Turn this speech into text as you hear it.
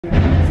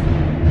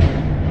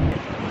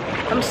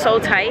I'm so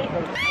tight.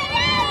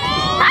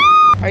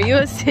 Are you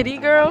a city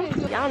girl?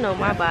 Y'all know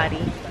my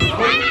body.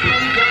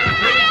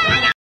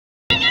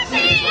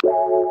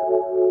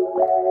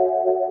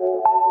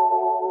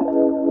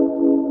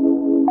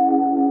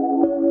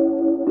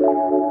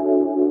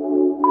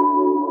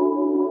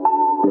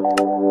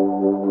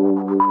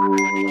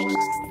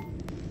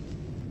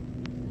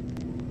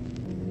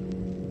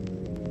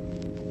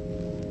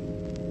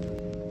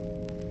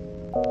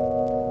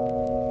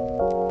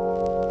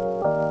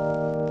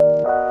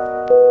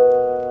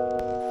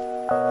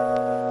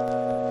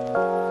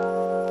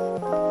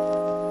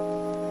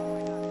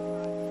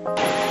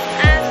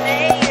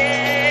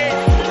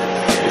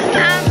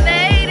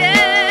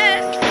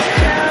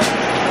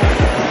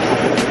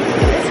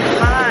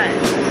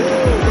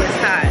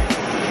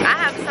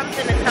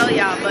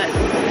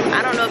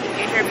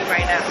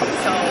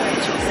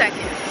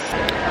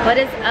 What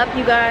is up,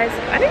 you guys?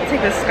 I need to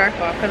take this scarf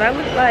off because I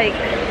look like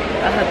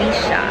a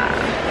habisha.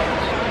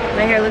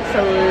 My hair looks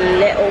a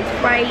little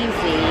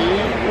crazy.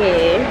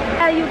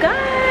 Yeah, you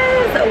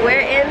guys,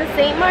 we're in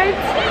Sint Maarten.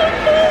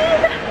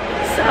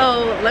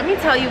 So let me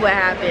tell you what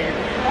happened.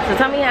 So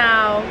tell me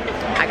how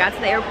I got to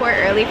the airport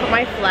early for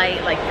my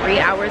flight, like 3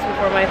 hours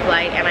before my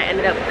flight, and I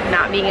ended up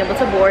not being able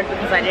to board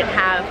because I didn't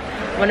have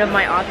one of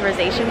my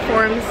authorization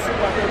forms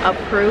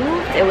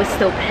approved. It was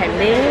still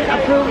pending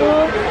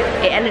approval.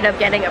 It ended up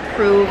getting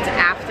approved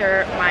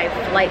after my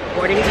flight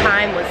boarding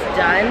time was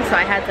done, so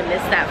I had to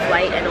miss that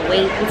flight and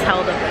wait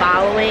until the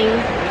following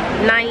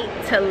night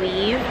to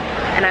leave.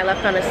 And I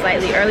left on a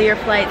slightly earlier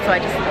flight, so I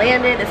just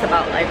landed. It's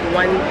about like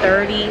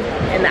 1:30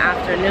 in the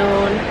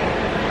afternoon.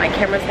 My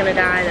camera's gonna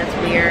die, that's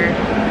weird.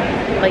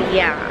 But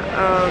yeah,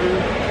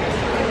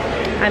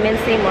 I'm in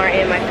Sint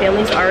Maarten. My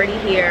family's already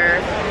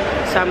here.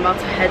 So I'm about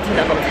to head to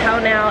the hotel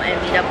now and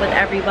meet up with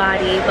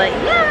everybody. But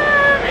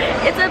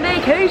yeah, it's a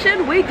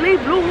vacation weekly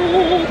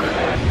vlog.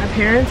 My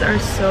parents are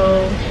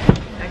so,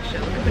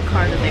 actually look at the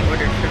car that they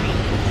ordered for me.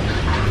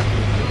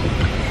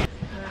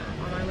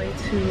 On our way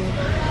to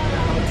the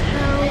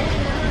hotel.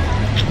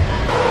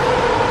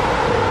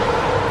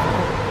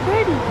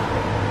 Pretty.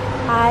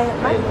 Hi,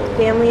 my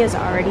family is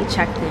already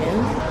checked in.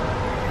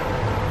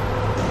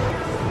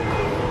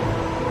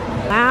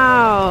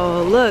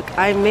 Wow, look,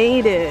 I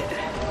made it.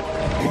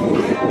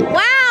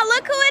 Wow,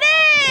 look who it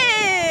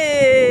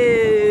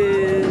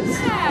is!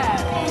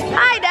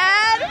 Hi,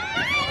 Dad!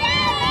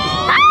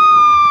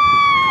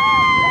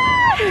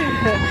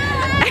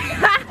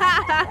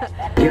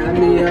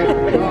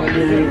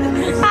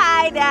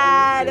 Hi,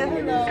 Dad!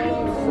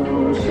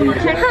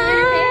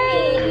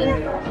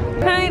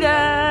 Hi,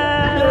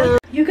 Dad!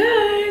 You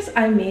guys,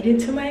 I made it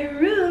to my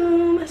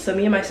room. So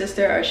me and my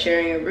sister are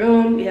sharing a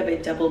room. We have a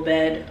double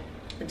bed,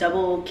 a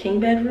double king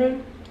bed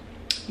room.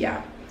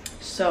 Yeah.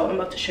 So I'm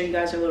about to show you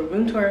guys a little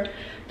room tour.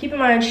 Keep in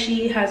mind,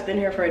 she has been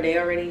here for a day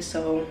already,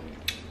 so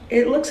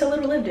it looks a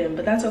little lived in,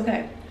 but that's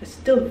okay. It's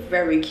still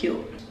very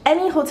cute.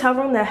 Any hotel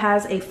room that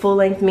has a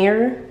full-length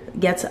mirror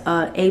gets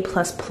a A++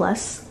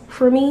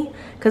 for me,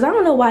 because I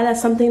don't know why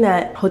that's something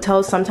that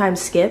hotels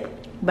sometimes skip,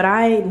 but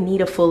I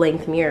need a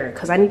full-length mirror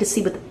because I need to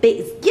see what the fit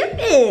is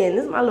giving.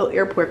 This is my little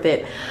airport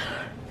fit.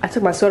 I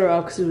took my sweater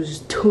off because it was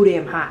just too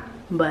damn hot,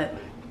 but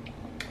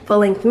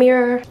full-length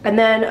mirror. And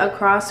then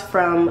across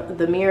from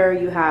the mirror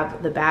you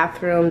have the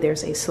bathroom.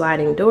 There's a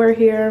sliding door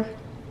here.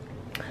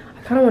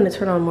 I kind of want to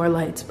turn on more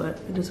lights, but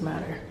it doesn't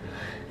matter.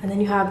 And then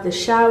you have the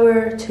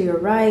shower to your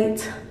right.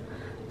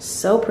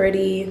 So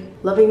pretty.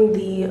 Loving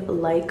the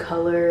light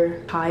color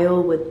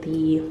tile with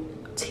the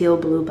teal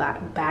blue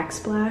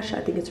backsplash. I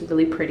think it's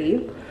really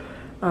pretty.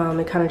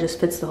 It kind of just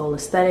fits the whole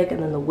aesthetic.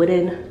 And then the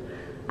wooden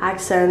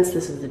accents.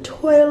 This is the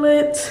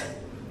toilet.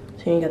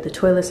 So you got the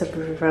toilet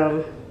separate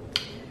from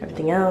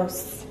everything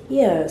else.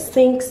 Yeah,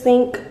 sink.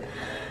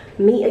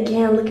 Me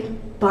again, looking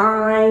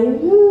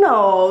fine. You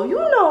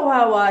know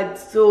how I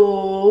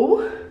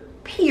do.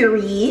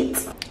 Period.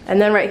 And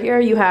then right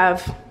here you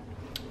have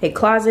a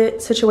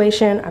closet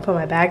situation. I put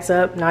my bags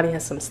up. Nadia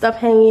has some stuff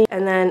hanging.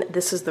 And then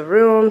this is the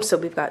room. So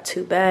we've got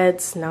 2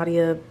 beds.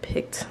 Nadia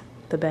picked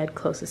the bed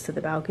closest to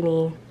the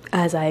balcony.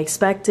 As I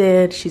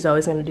expected, she's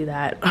always gonna do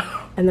that.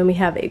 And then we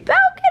have a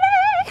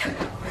balcony.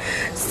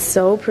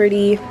 So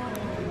pretty.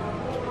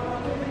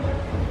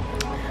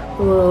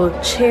 Little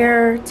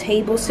chair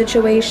table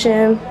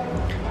situation.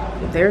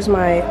 There's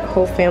my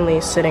whole family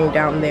sitting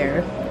down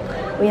there.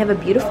 We have a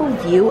beautiful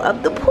view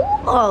of the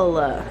pool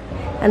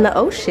and the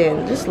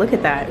ocean. Just look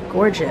at that.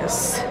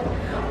 Gorgeous.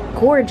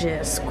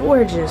 Gorgeous,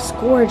 gorgeous,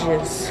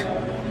 gorgeous.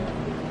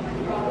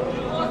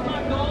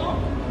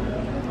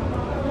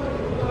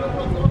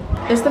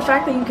 It's the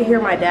fact that you can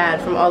hear my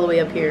dad from all the way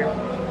up here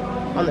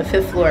on the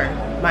 5th floor,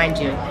 mind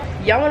you.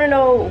 Y'all wanna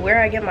know where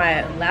I get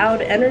my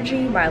loud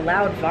energy, my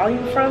loud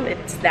volume from?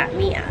 It's that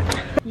me app.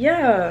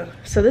 Yeah,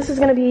 so this is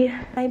gonna be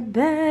my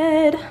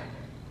bed.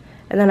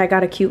 And then I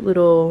got a cute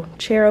little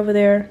chair over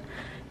there.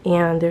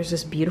 And there's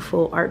this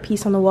beautiful art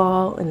piece on the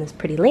wall and this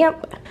pretty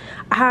lamp.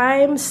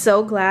 I'm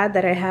so glad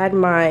that I had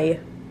my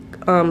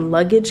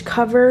luggage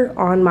cover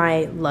on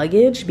my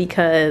luggage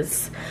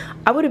because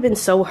I would have been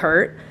so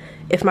hurt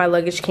if my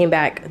luggage came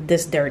back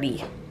this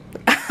dirty.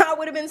 I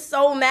would have been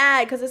so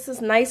mad because it's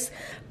this nice,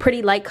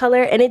 pretty light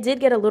color, and it did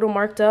get a little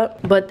marked up.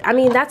 But I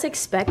mean, that's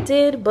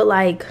expected, but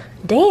like,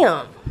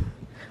 damn.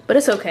 But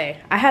it's okay.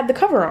 I had the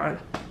cover on.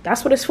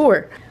 That's what it's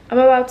for. I'm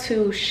about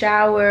to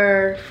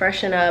shower,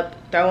 freshen up,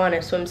 throw on a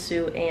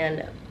swimsuit,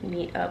 and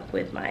meet up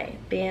with my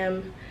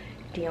bam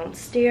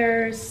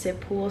downstairs, sit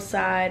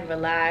poolside,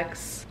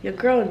 relax. Your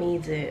girl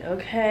needs it,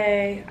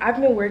 okay? I've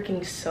been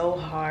working so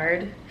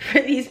hard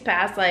for these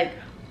past like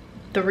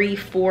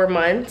 3-4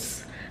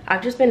 months.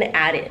 I've just been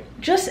at it,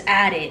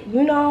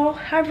 you know?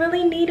 I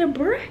really need a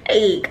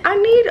break. I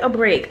need a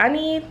break.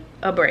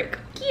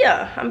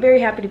 Yeah, I'm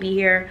very happy to be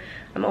here.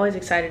 I'm always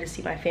excited to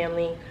see my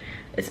family.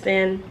 It's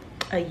been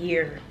a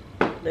year,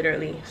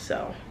 literally.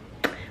 So,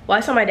 well,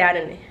 I saw my dad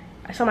and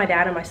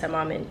my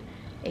stepmom in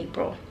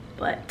April,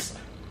 but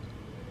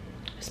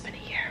it's been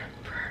a year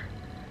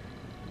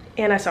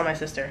and I saw my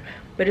sister,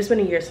 but it's been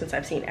a year since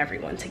I've seen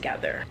everyone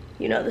together.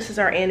 You know, this is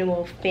our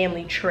annual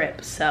family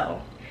trip,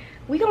 so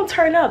we gonna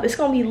turn up. It's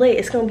gonna be lit.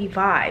 It's gonna be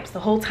vibes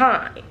the whole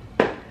time,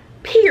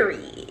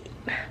 period.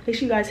 Make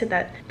sure you guys hit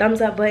that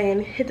thumbs up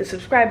button, hit the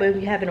subscribe button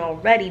if you haven't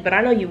already, but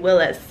I know you will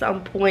at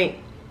some point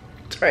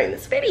during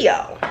this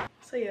video.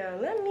 So yeah,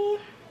 let me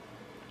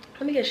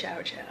get a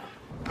shower, child.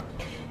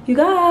 You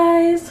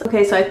guys,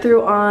 okay, so I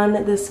threw on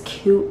this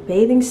cute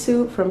bathing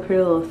suit from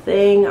Pretty Little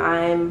Thing.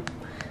 I'm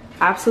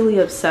absolutely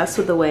obsessed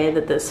with the way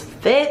that this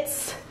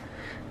fits.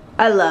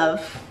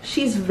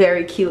 She's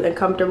very cute and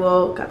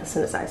comfortable. Got this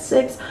in a size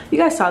 6. You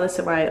guys saw this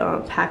in my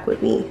pack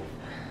with me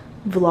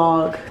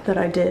vlog that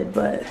I did,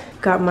 but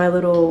got my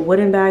little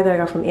wooden bag that I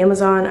got from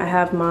Amazon. I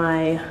have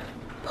my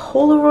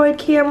Polaroid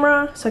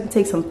camera so I can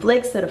take some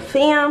flicks to the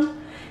fam.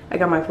 I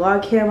got my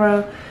vlog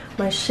camera.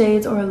 My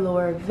shades are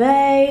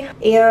Lorvay,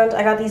 and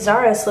I got these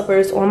Dea'rra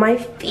slippers on my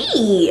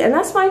feet, and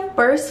that's my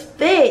first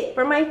fit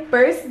for my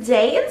first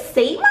day in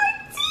St. Maarten.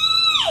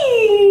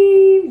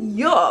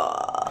 Yeah,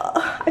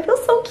 I feel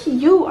so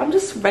cute. I'm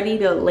just ready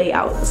to lay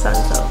out in the sun.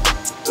 So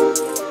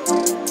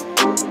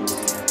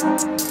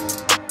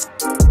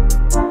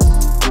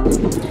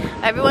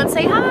everyone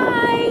say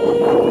hi.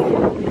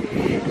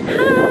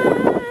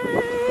 Hi.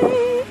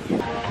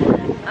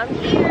 I'm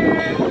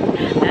here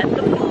at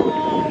the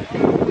pool.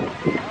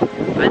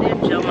 I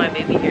didn't gel my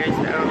baby hairs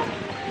down.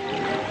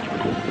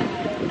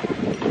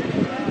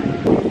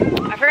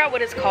 I forgot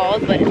what it's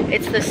called, but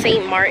it's the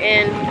Sint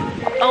Maarten.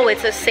 Oh,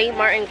 it's a Sint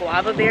Maarten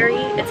guava berry.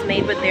 It's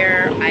made with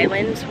their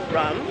island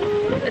rum.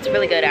 It's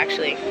really good,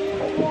 actually.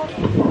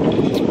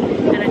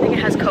 And I think it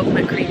has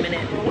coconut cream in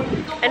it.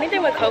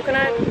 Anything with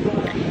coconut.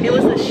 It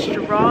was the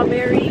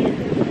strawberry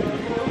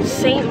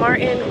Sint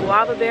Maarten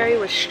guava berry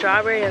with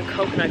strawberry and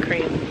coconut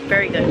cream.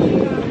 Very good.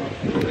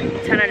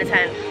 10 out of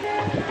 10.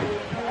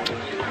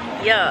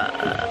 Yeah.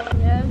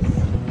 Yes.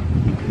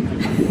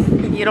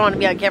 You don't want to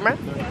be on camera?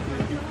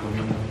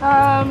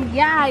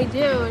 Yeah, I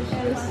do. It's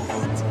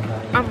just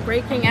I'm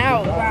breaking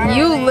out.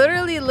 You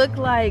literally look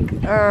like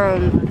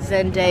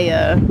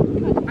Zendaya.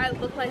 I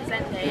look like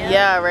Zendaya.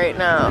 Yeah, right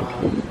now.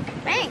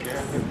 Thanks.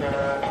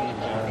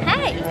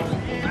 Hey.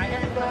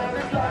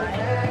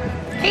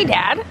 Hey,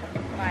 Dad.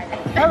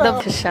 Hello. The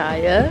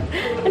Kashaya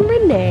and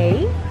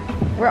Renee.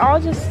 We're all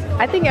just,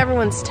 I think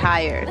everyone's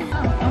tired.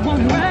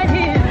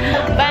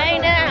 Bye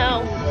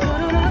now.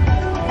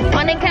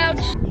 On the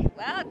couch.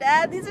 Wow,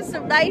 Dad, these are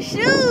some nice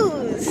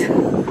shoes. These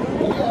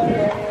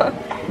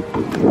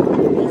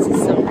are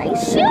some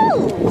nice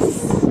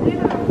shoes.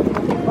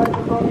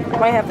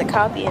 Might have to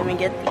copy him and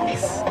get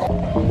these.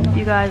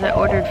 You guys, I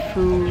ordered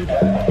food.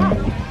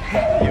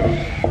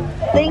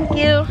 Thank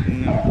you. No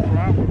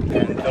problem.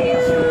 Don't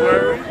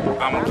worry.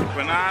 I'm gonna keep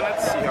an eye on it,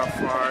 see how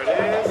far it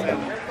is, and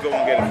go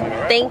and get it for you,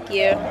 right? Thank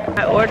you. I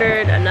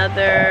ordered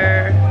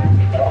another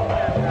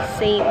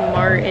St.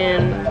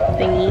 Maarten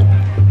thingy.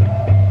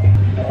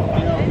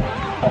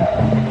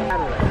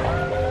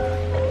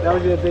 That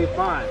was your day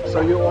 5.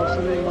 So you're off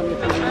Sunday, Monday,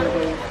 Tuesday,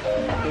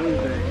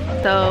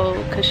 Wednesday. So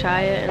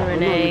Kashaya and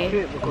Renee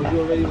because you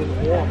already was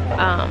warm.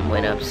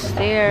 went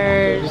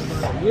upstairs.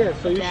 Yeah,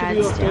 so you should be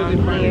Dad's off down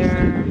Thursday,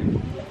 here.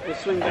 Friday.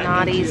 Swing back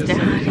Naughty's into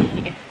your down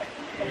Sunday. here.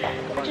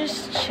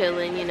 Just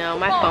chilling, you know.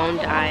 My phone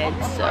died,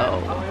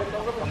 so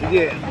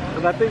Yeah,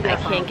 because I think I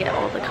can't get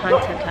all the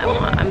content I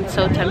want. I'm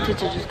so tempted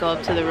to just go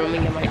up to the room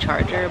and get my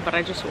charger, but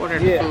I just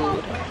ordered food,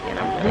 and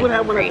I'm really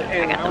hungry.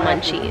 I got the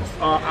munchies.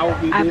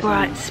 I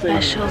brought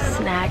special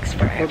snacks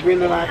for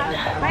everyone.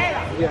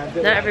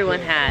 Not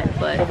everyone had,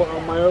 but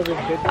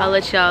I'll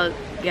let y'all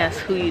guess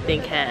who you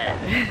think had.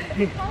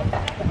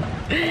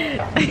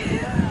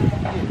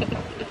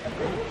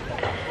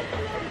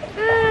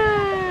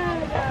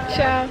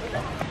 Ciao.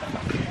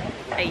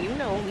 Hey, you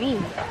know me.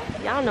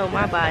 Y'all know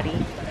my body.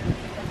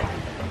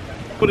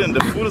 Put in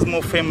the food is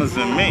more famous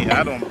than me.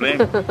 I don't blame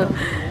you.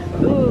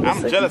 Ooh,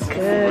 I'm jealous of the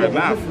food right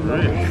now, for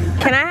real.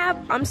 Can I have,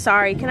 I'm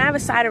sorry, can I have a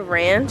side of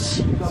ranch?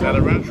 Side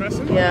of ranch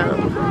dressing? Yeah.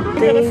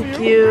 Thank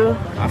you.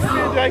 I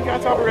feel like I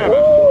top rabbit.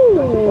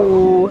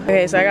 Ooh.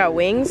 Okay, so I got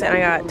wings and I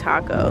got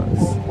tacos.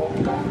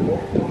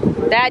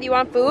 Dad, you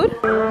want food?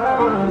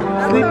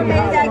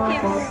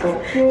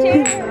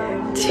 Cheers.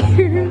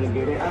 Cheers.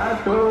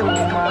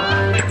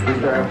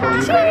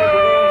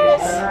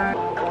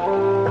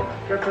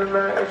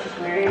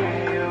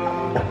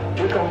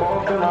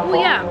 Oh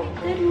yeah.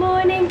 Good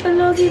morning,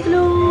 vloggy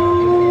vlog.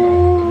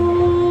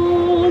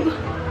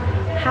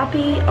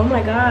 Happy, oh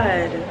my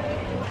god.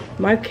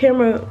 My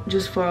camera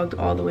just fogged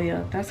all the way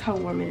up. That's how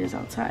warm it is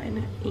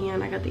outside.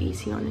 And I got the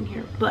AC on in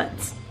here.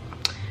 But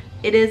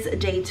it is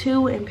day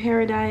 2 in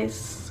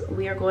paradise.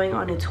 We are going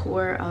on a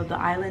tour of the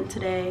island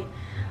today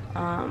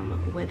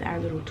with our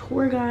little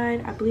tour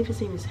guide. I believe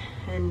his name is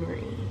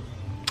Henry.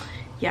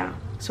 Yeah,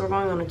 so we're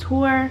going on a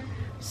tour.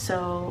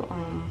 So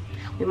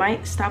we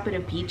might stop at a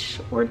beach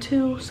or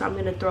 2. So I'm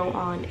gonna throw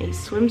on a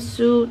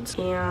swimsuit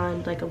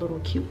and like a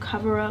little cute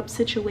cover-up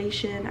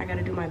situation. I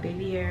gotta do my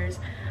baby hairs,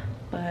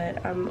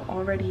 but I'm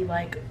already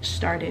like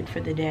started for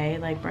the day,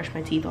 like brush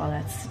my teeth, all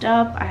that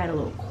stuff. I had a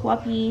little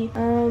quappy,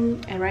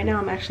 and right now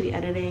I'm actually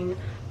editing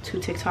 2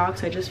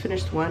 TikToks. I just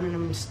finished one and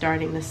I'm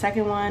starting the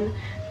second one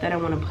that I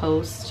want to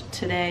post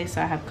today,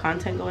 so I have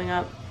content going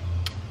up.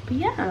 But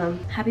yeah,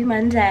 happy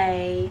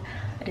Monday.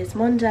 It is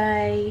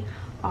Monday,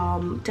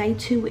 day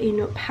 2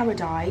 in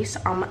paradise.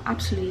 I'm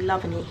absolutely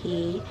loving it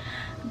here.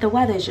 The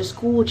weather is just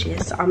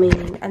gorgeous. I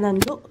mean, and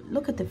then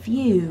look at the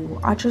view.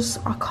 I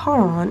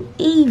can't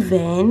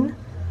even.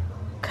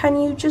 Can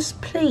you just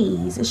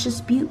please? It's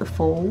just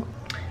beautiful.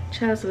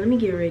 Child, so let me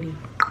get ready.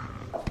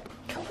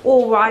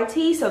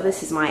 Alrighty, so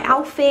this is my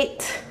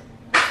outfit.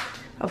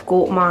 I've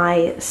got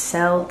my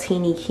Cell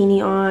Teeny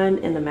Kini on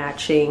and the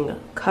matching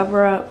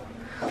cover up,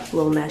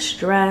 little mesh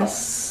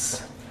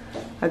dress.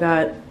 I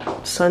got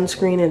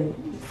sunscreen and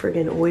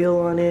friggin' oil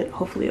on it.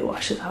 Hopefully it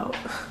washes out.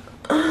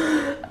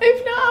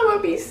 If not, I'm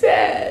gonna be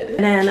sad. And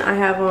then I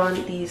have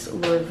on these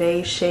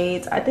Lorvay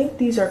shades. I think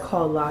these are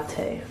called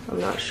Latte. I'm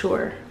not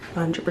sure,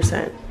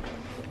 100%.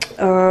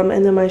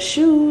 And then my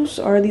shoes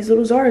are these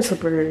little Zara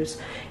slippers.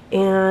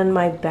 And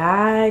my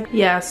bag.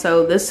 Yeah,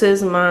 so this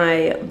is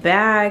my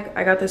bag.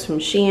 I got this from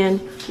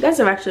Shein. You guys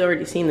have actually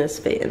already seen this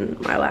fit in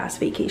my last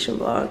vacation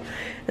vlog.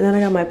 And then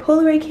I got my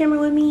Polaroid camera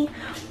with me,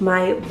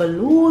 my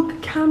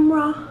vlog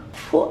camera,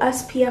 full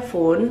SPF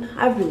on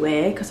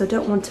everywhere because I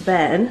don't want to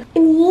burn.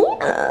 And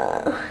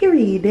yeah, here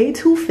day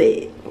 2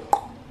 fit.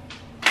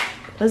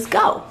 Let's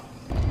go.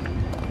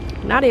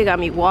 Nadia got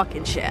me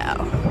walking,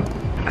 child.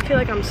 I feel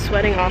like I'm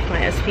sweating off my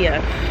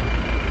SPF.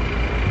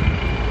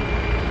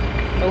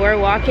 But we're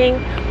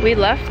walking. We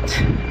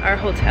left our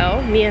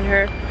hotel. Me and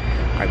her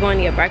are going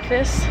to get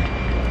breakfast.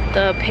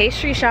 The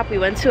pastry shop we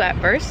went to at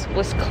first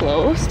was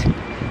closed,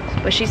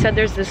 but she said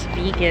there's this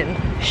vegan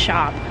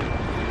shop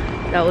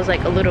that was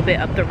like a little bit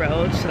up the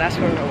road, so that's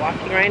where we're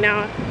walking right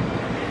now.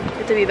 We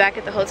have to be back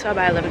at the hotel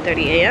by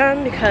 11:30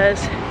 a.m.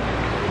 because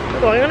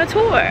we're going on a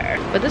tour.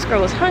 But this girl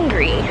was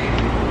hungry.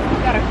 We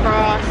gotta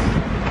cross.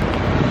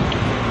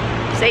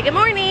 Say good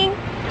morning.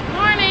 Good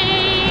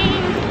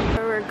morning.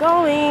 Where we're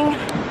going.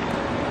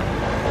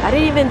 I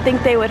didn't even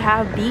think they would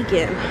have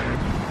vegan.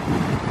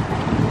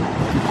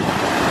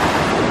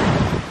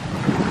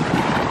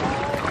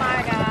 Oh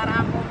my god,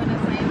 I'm moving the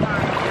same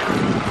time.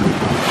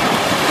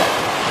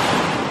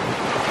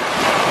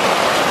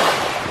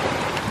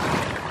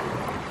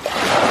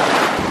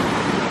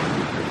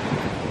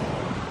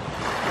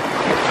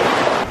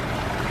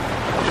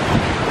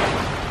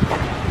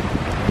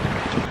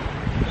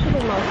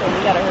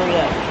 We gotta hurry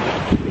up.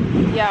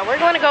 Yeah, we're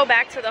going to go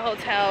back to the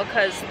hotel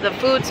because the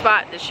food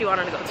spot that she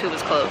wanted to go to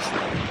was closed.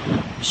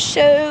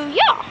 So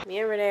yeah, me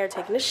and Renee are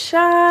taking a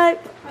shot.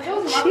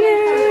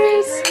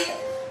 Cheers.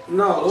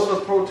 No, those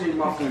are protein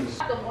muffins.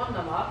 I can warm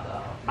them up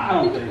though. I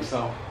don't think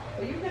so.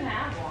 Well, you can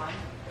have one.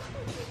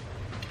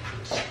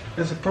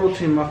 It's a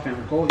protein muffin.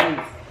 Go eat.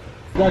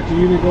 Doctor,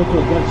 you need to go to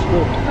a vet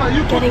school. No,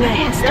 you Getting a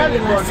history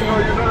lesson. You know,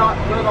 you're not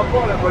a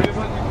problem, but you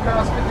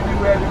can't speak to me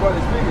where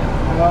everybody's speaking.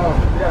 Hello.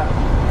 Yeah.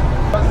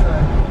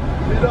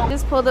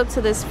 Just pulled up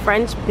to this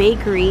French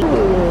bakery. My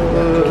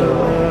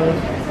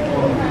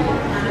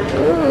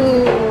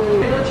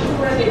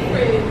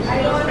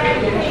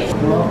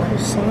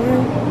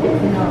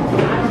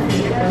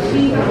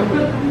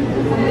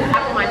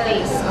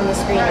face on the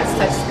screen, it's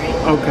touch screen.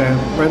 Okay,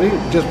 ready?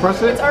 Just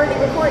press it? It's already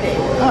recorded.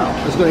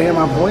 Oh, it's gonna hear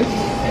my voice?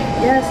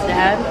 Yes,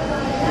 Dad.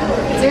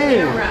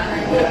 Hey.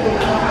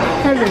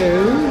 Hello.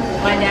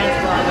 My dad's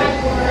vlogging.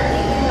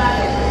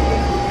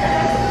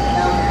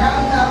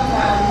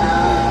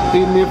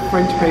 Eating the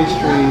French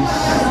pastries.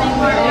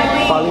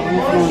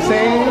 Parlez-vous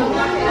français?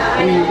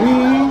 Oui, oui.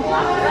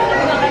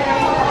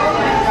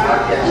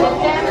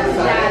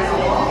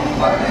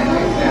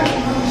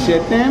 Je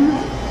t'aime,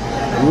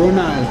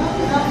 Ronald.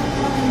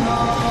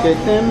 Je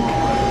t'aime,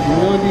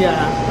 Nadia.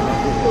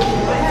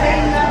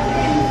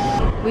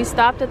 We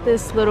stopped at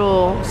this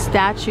little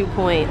statue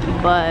point,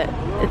 but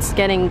it's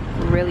getting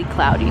really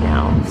cloudy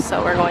now,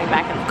 so we're going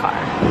back in the car.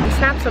 We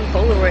snapped some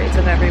Polaroids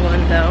of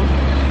everyone though.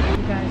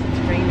 You guys, it's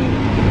raining.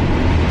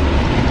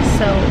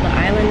 So the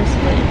island is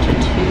split into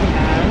 2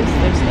 halves.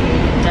 There's a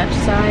Dutch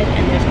side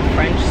and there's a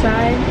French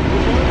side.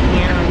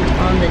 And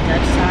on the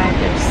Dutch side,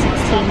 there's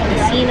 16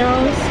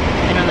 casinos.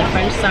 And on the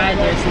French side,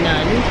 there's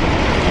none.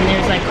 And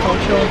there's like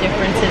cultural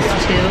differences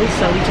too.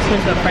 So we just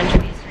went to a French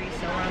pastry,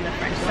 so we're on the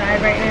French side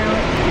right now.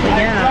 But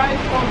yeah,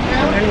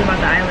 I'm learning about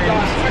the island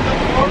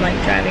and like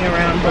driving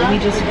around. But we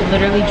just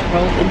literally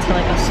drove into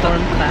like a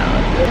storm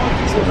cloud.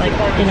 So like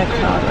in a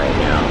cloud right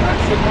now.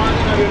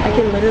 I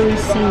can literally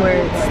see where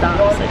it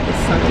stops, like the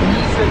sun.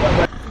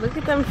 Look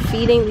at them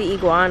feeding the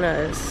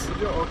iguanas.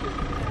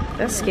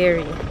 That's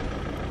scary.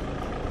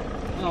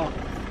 Oh.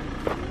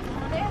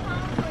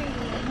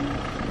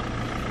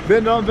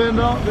 Bend down, bend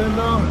down, bend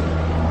down.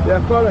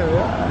 Yeah, follow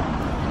yeah.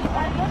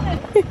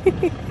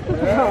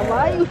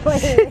 Why are you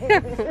playing?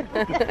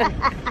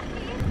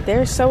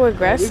 They're so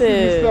aggressive.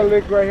 This is Mr.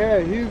 Lake right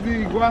here. He's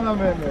the iguana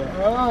man there.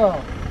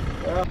 Oh.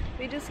 Yeah.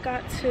 We just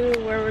got to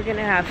where we're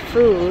gonna have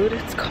food.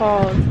 It's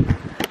called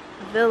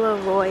Villa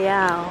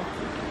Royale.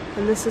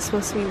 And this is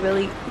supposed to be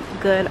really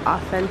good,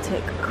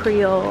 authentic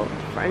Creole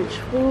French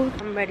food.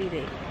 I'm ready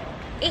to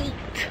eat.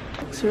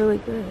 Looks really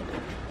good.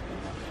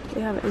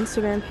 They have an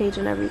Instagram page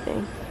and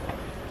everything.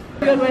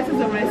 She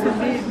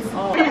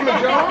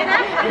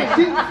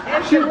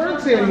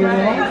works here, you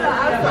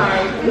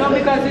know. No,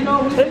 because you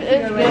know It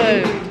is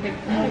good.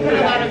 put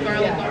a lot of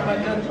garlic on, but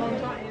then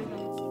sometimes.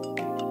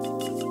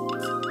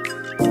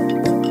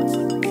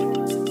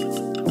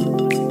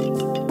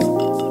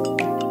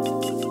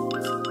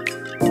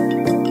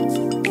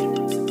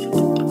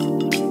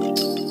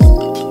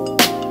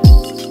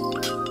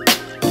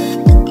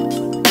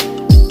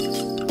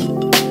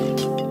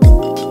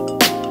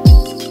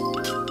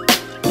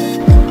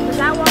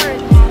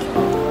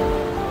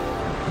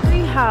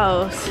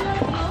 House.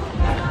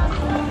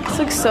 This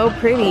looks so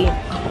pretty.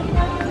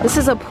 This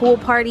is a pool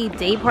party,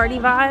 day party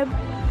vibe.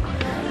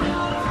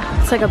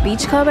 It's like a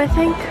beach club, I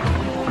think.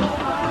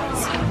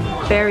 It's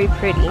very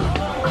pretty.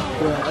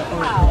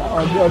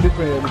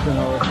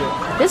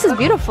 This is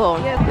beautiful.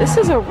 This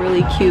is a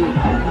really cute,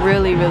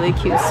 really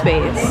cute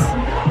space.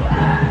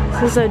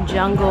 This is a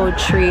jungle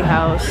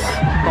treehouse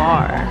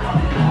bar.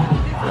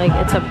 Like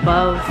it's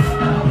above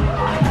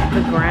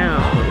the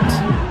ground.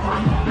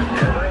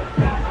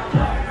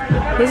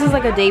 This is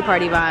like a day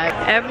party vibe.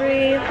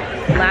 Every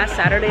last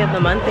Saturday of the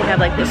month, they have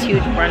like this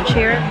huge brunch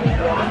here.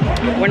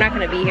 We're not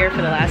gonna be here for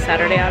the last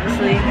Saturday,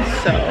 obviously.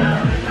 So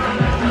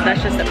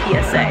that's just a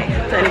PSA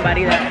to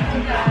anybody that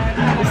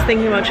is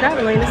thinking about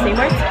traveling to St.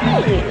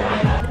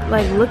 Maarten.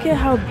 Like, look at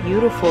how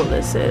beautiful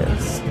this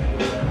is.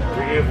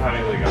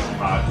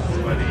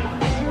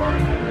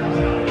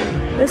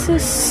 This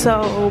is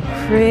so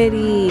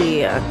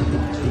pretty.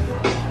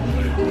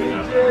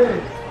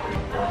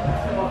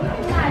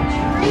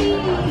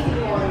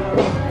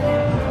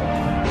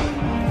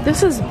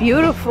 This is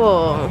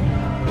beautiful.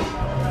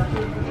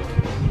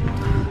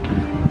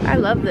 I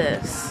love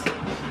this.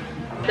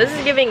 This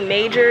is giving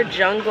major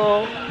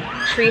jungle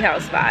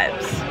treehouse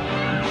vibes.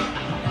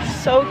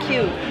 So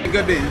cute.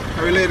 Good day.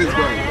 How are you ladies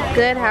going?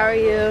 Good, how are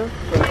you?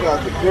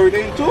 Fantastic. You're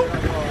in too?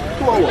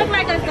 You look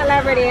like a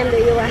celebrity in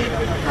the US.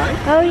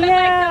 Oh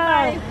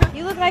yeah.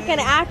 You look like an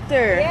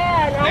actor.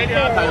 Yeah, an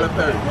actor. Tyler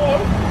Perry.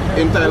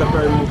 In Tyler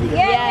Perry movie.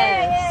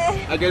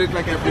 Yeah. I get it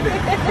like every day.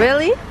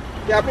 Really?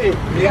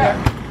 Yeah.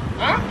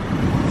 Huh?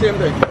 Same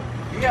thing.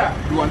 Yeah.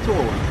 You want two or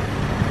one?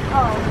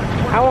 Oh.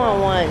 I want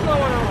one.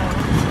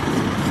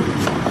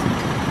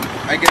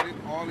 I get it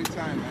all the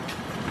time, man.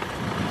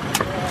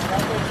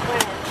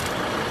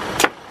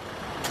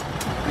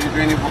 Did you do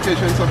any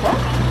vacation so far?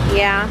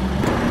 Yeah.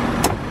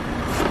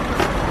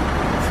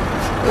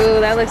 Ooh,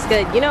 that looks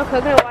good. You know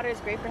coconut water is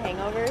great for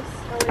hangovers?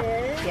 Oh,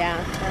 yeah? Yeah,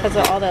 because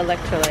of all the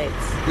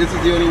electrolytes. This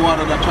is the only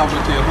water that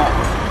travels to your heart.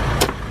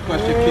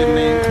 Flush your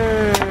kidneys,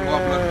 low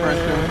blood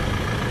pressure.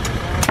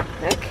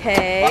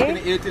 Okay. Back in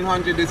the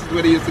 1800s, this is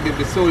where they used to give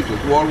the soldiers,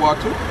 World War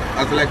II,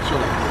 as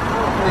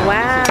electrolytes.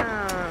 Wow.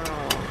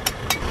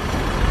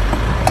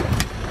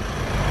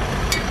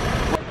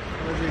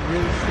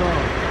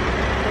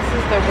 This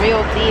is the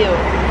real deal.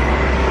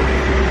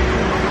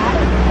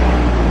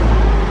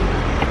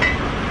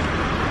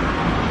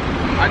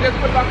 I just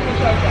put back in the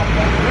shelf.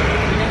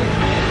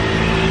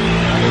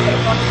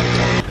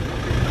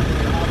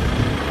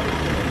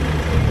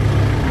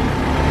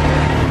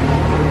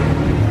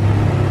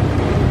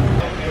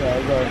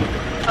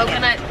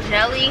 Coconut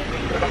jelly.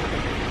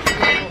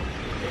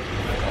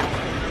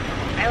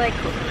 I like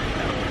coconut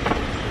though.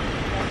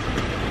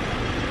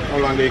 How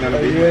long are you gonna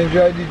be? You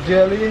enjoy the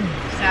jelly?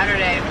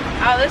 Saturday.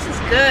 Oh, this is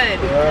good.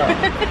 Yeah.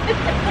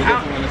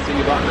 Want to see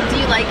you about that. Do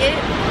you like it?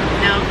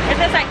 No. It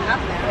tastes like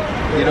nothing.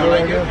 You don't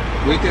like it?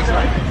 What it tastes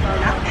like?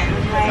 Nothing.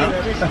 Like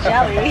just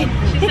jelly.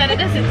 She said it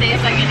doesn't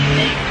taste like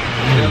anything.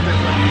 It don't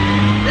taste like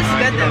This is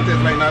good It don't though.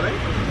 taste like nothing?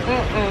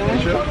 You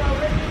sure?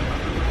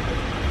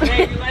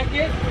 Hey, you like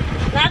it?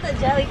 Not the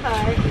jelly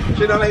part.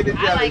 She don't like the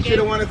jelly. like She it.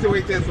 don't want to see what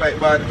it tastes like,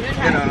 but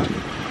you know.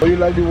 Oh, you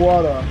like the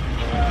water?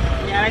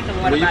 Yeah, I like the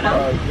water Where you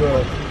bottle.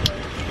 Good.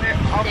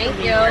 Thank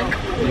you.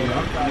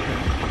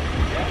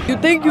 You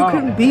think you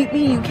can beat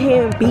me? You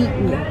can't beat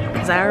me.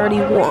 because I already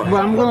won.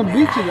 But I'm gonna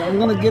beat you. I'm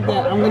gonna get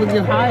that. I'm gonna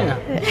get higher.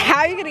 How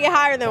are you gonna get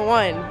higher than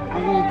 1?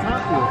 I'm gonna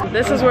top you.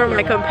 This is where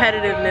my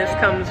competitiveness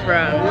comes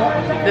from.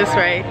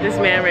 This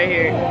man right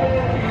here.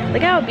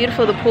 Look how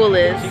beautiful the pool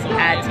is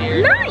at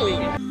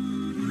night.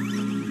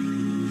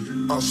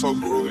 I'm so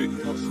groovy.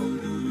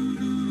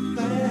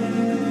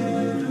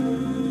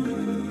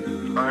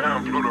 I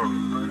am Pluto.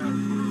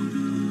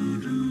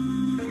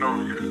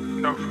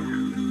 No forget.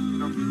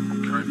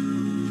 Okay.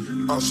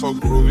 I'm so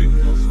groovy.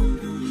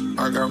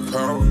 I got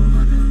power.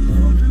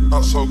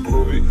 I'm so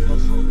groovy.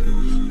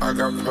 I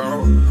got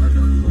power.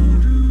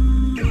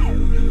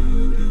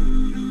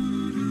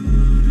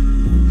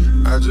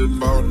 I just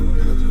bought it.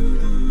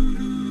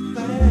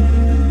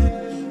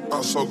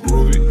 I'm so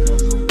groovy.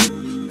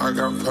 I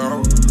got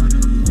power.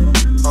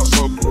 I'm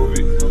so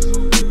groovy.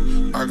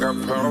 I got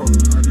power.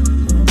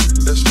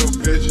 That's your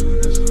bitch.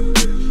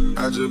 I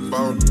just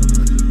bought it.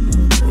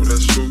 Oh,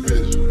 that's your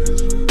bitch.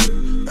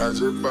 I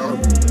just bought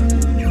it.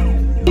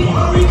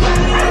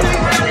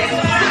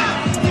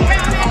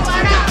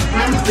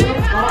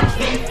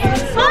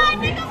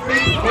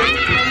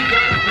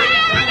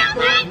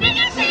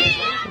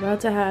 About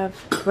to have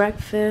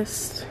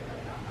breakfast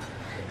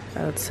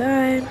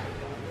outside.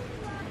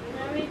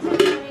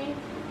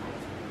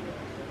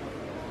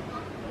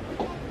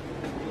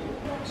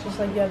 It's just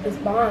like you have this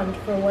bond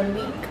for 1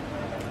 week.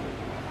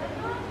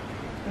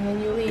 And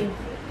then you leave.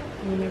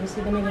 And you never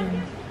see them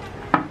again.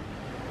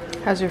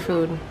 How's your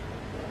food?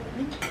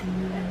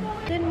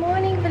 Good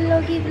morning,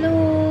 vloggy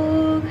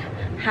vlog.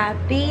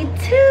 Happy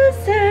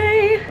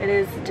Tuesday. It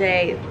is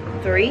day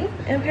 3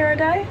 in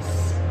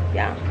paradise.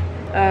 Yeah.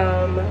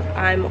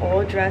 I'm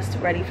all dressed,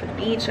 ready for the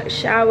beach. I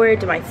showered,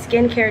 did my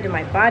skincare, did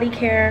my body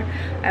care.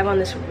 I have on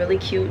this really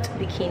cute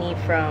bikini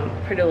from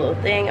Pretty Little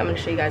Thing. I'm gonna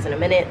show you guys in a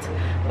minute.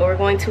 But we're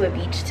going to a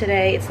beach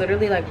today. It's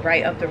literally like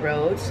right up the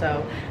road,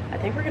 so I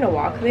think we're gonna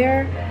walk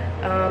there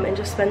and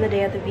just spend the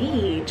day at the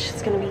beach.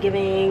 It's gonna be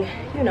giving,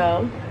 you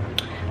know,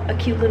 a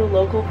cute little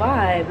local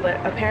vibe, but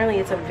apparently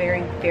it's a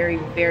very, very,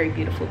 very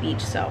beautiful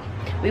beach. So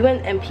we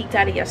went and peeked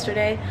at it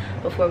yesterday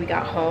before we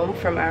got home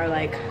from our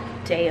like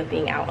day of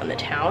being out on the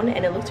town,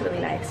 and it looked really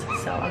nice.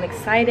 So I'm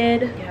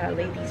excited. Yeah, I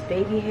laid these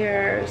baby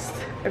hairs.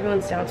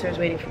 Everyone's downstairs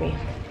waiting for me.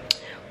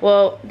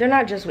 Well, they're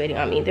not just waiting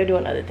on me, they're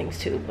doing other things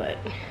too, but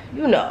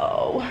you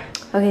know.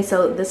 Okay,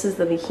 so this is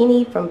the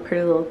bikini from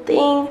Pretty Little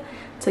Thing.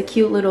 It's a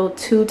cute little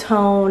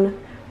two-tone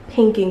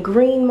pink and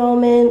green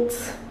moment.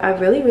 I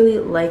really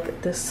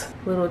like this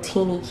little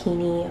teeny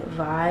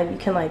vibe. You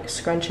can like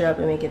scrunch it up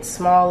and make it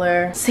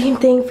smaller. Same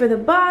thing for the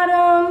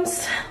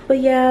bottoms. But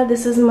yeah,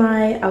 this is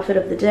my outfit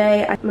of the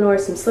day. I'm gonna wear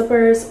some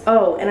slippers.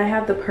 Oh, and I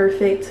have the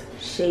perfect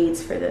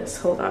shades for this.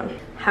 Hold on.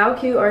 How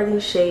cute are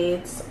these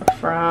shades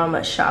from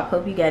SHOPPE?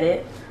 Hope you get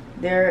it.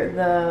 They're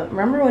the,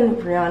 remember when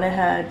Rihanna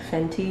had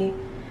Fenty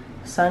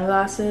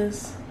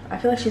sunglasses? I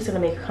feel like she's gonna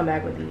make a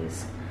comeback with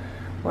these,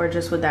 or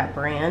just with that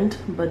brand,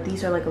 but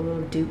these are like a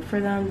little dupe for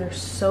them. They're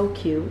so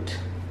cute,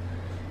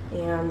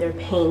 and they're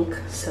pink,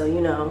 so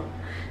you know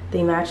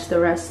they match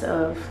the rest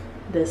of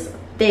this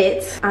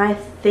fit. I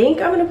think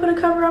I'm gonna put a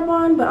cover up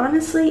on, but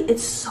honestly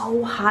it's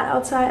so hot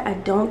outside, I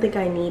don't think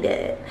I need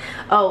it.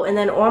 Oh, and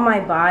then on my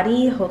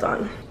body, hold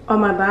on, on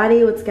my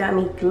body, what's got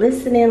me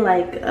glistening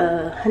like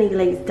a honey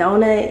glazed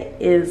donut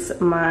is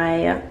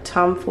my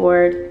Tom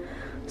Ford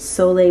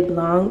Soleil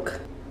Blanc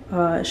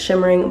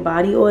shimmering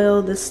body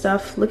oil. This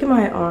stuff, look at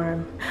my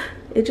arm,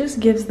 it just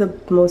gives the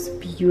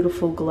most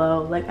beautiful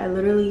glow. Like I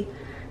literally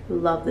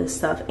love this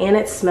stuff, and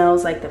it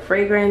smells like the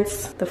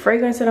fragrance. The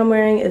fragrance that I'm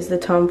wearing is the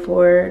Tom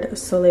Ford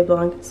Soleil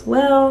Blanc as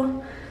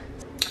well.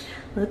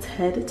 Let's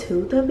head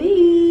to the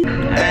beach.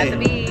 I'm at the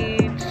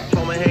beach.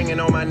 Hanging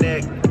on my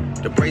neck,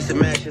 the bracelet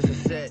matches a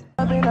set.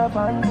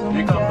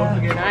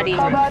 Naughty.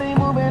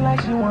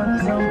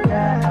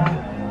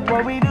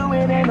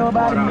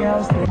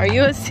 Are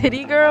you a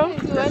city girl? I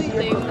can't do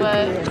anything,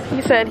 but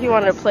He said he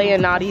wanted to play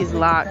in Naughty's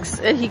locks,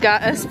 and he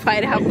got us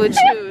pineapple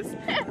shoes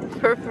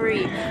for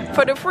free.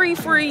 For the free.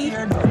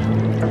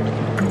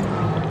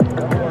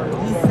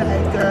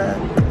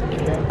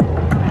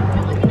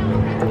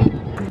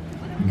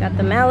 Got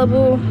the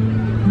Malibu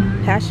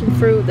passion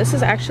fruit. This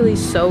is actually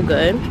so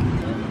good.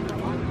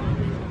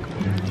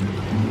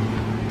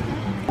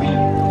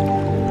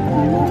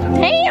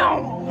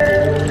 Damn!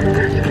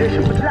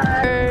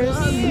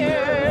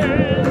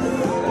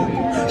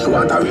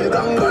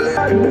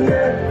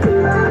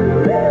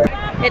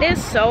 It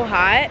is so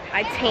hot.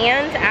 I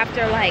tanned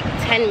after like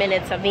 10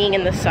 minutes of being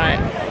in the sun.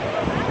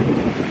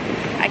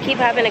 I keep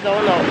having to go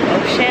in the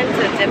ocean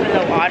to dip in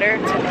the water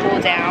to cool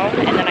down,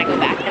 and then I go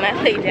back and I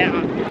lay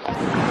down.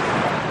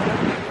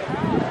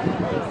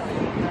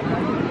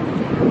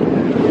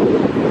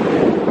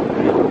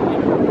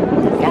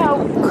 Look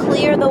how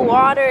clear the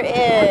water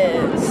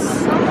is.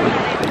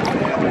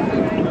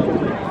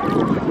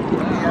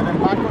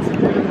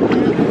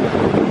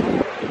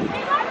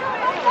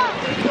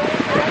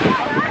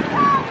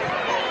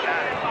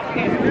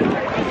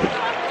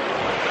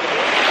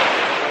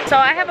 So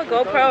I have a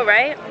GoPro GoPro,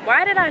 right?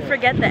 Why did I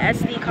forget the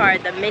SD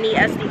card, the mini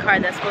SD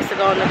card that's supposed to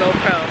go on the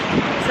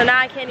GoPro? So now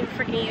I can't even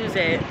freaking use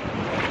it.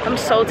 I'm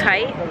so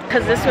tight,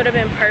 because this would have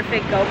been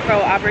perfect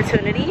GoPro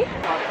opportunity.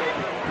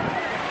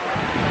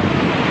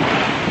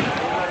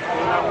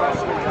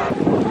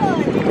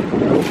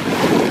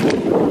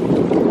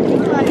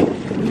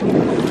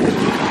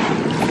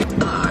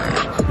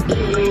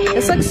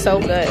 This looks so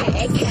good. We're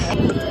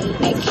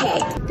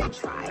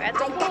at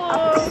the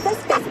pool.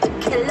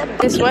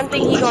 This one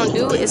thing he gonna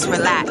do is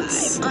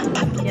relax.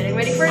 Getting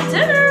ready for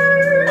dinner.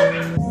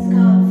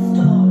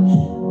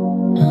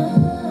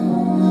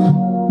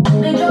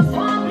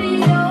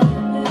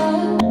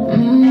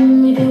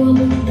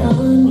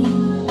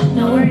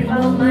 Don't worry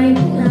about my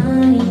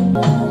money.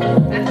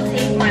 I have to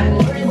take my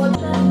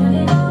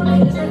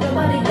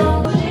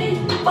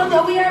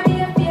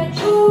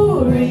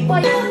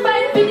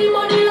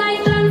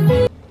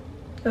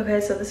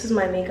Okay, so this is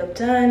my makeup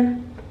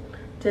done.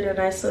 Did a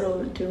nice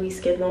little dewy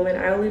skin moment.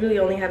 I literally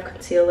only have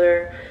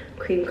concealer,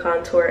 cream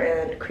contour,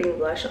 and cream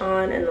blush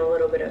on, and a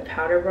little bit of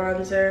powder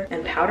bronzer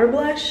and powder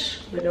blush,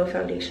 with no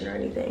foundation or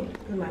anything.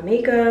 And my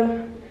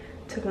makeup,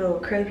 took my little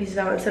curly pieces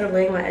out. Instead of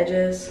laying my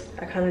edges,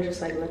 I kind of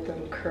just like let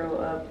them curl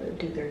up and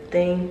do their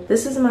thing.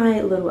 This is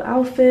my little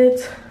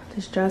outfit.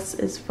 This dress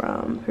is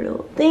from Pretty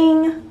Little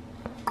Thing.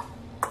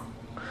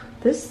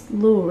 This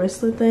little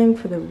wristlet thing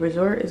for the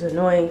resort is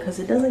annoying because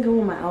it doesn't go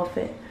with my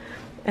outfit.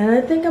 And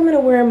I think I'm gonna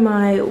wear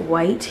my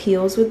white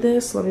heels with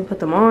this. Let me put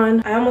them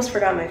on. I almost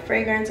forgot my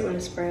fragrance. I'm gonna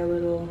spray a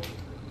little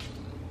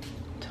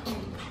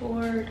Tom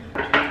Ford.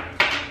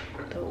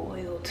 The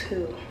oil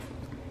too.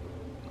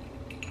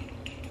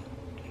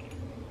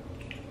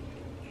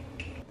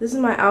 This is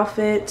my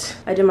outfit.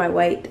 I did my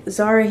white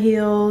Zara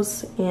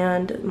heels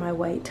and my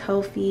white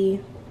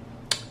Telfie.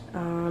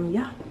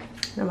 Yeah,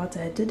 I'm about to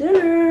head to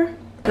dinner.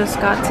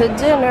 Just got to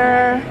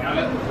dinner.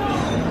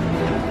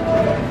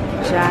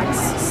 Jack's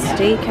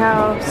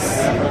Steakhouse.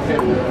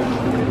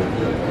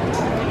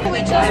 We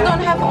just don't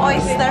have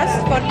oysters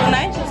for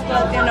tonight, just to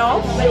let you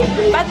know.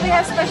 But we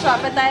have special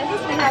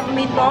appetizers. We have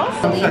meatballs.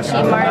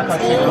 Lychee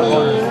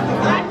martini.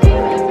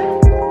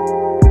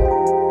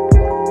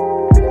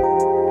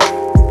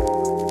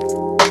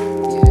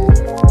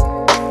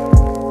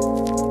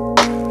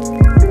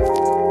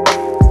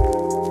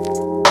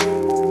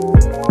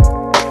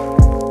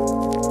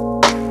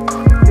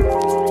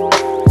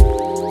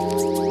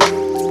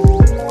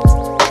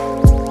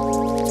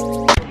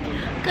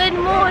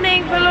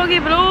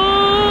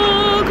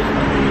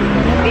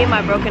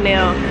 Broken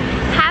nail.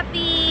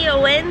 Happy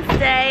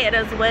Wednesday. It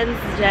is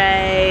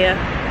Wednesday.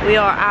 We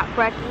are at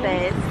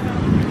breakfast.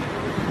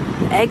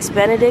 Eggs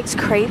Benedict's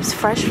crepes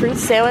fresh fruit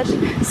sandwich.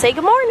 Say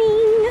good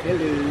morning.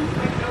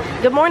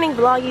 Hello. Good morning,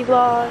 vloggy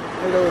vlog.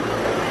 Hello,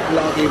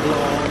 vloggy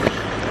vlog.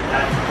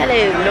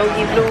 Hello,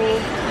 vloggy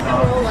vlog.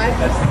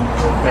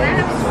 Can I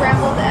have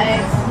scrambled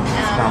eggs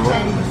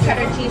and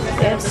cheddar cheese?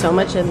 They have so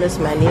much in this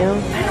menu.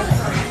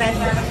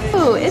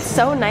 Ooh, it's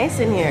so nice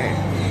in here.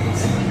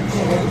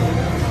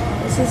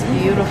 This is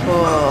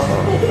beautiful.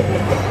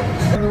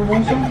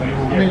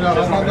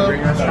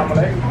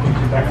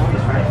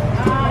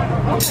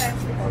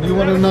 Do you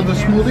want another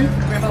smoothie?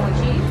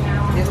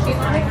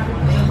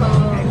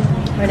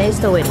 Renee's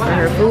still waiting for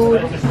her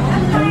food.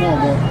 No.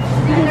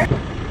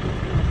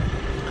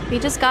 We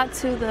just got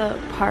to the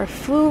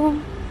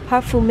Perfume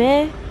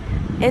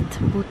et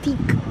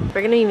Boutique.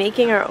 We're gonna be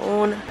making our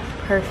own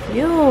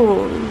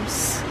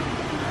perfumes.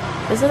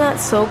 Isn't that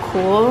so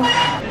cool?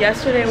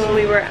 Yesterday when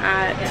we were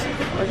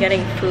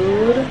getting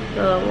food,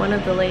 one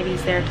of the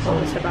ladies there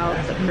told us about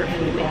the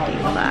perfume making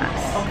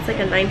class. It's like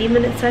a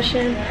 90-minute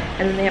session,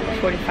 and then they have a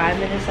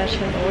 45-minute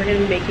session, but we're gonna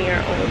be making our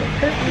own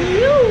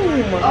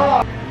perfume.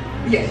 Oh,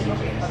 yes.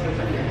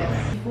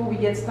 Before we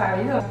get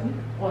started, I'm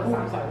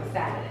sorry,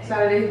 Saturday.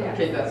 Saturday?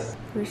 Okay, that's.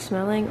 We're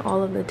smelling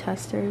all of the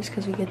testers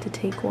because we get to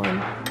take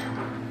one.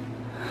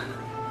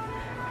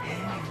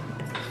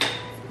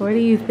 What are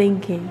you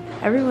thinking?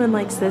 Everyone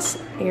likes this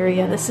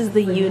area. This is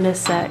the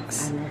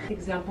unisex.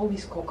 Example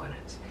is coconut.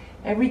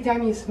 Every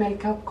time you smell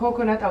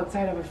coconut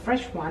outside of a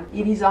fresh one,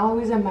 it is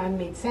always a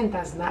man-made scent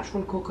as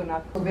natural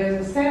coconut. So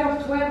there's a set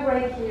of 12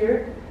 right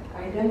here,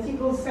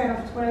 identical set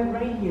of 12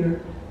 right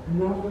here.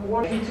 Number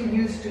one to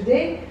use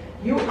today,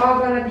 you are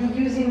gonna be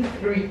using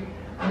 3.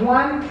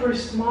 1 per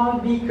small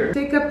beaker.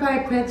 Take a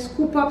pipette,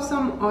 scoop up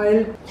some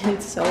oil.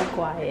 It's so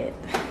quiet.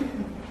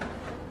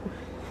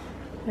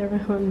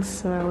 Everyone's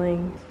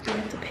smelling. You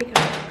have to pick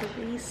up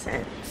these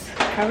scents.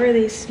 How are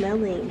they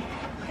smelling?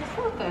 They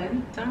smell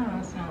good. Some of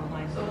them smell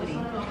like booty.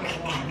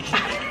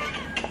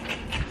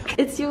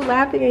 It's you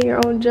laughing at your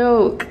own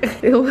joke.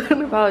 What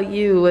about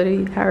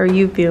you? How are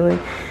you feeling?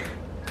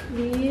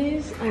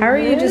 These. How are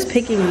you just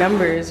picking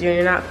numbers?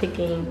 You're not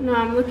picking. No,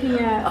 I'm looking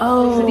at.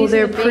 Oh, so these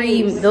they're are the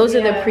base. Those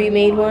are the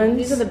pre-made ones.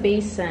 These are the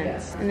base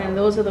scents, and then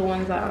those are the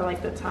ones that are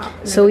like the top.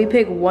 So we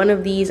pick one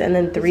of these and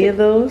then 3 of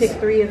those. Pick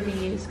 3 of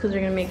these because we're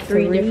gonna make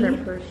 3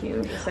 different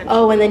perfumes.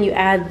 Oh, and then you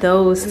add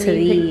those and to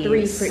then you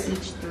these. pick 3 for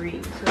each 3.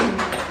 So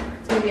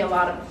it's gonna be a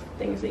lot of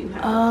things that you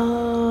have.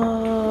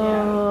 Oh,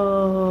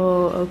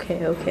 yeah. Okay.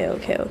 Do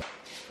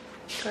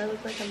I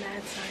look like a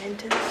mad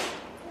scientist?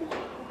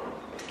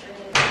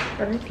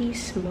 Earthy,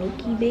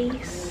 smoky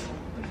base.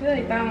 I feel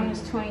like that one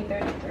is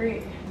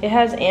 2033. It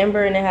has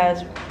amber and it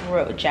has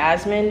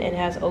jasmine and it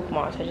has oak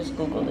moss. I just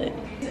googled it.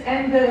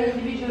 And the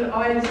individual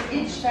oils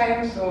each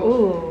time, so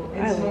ooh,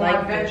 it's more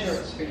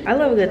adventurous for you. I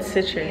love a good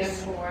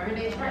citrus.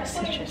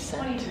 Citrus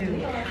scent.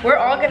 We're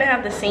all gonna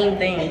have the same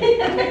thing.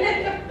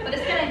 But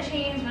it's gonna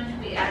change once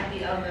we add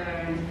the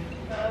other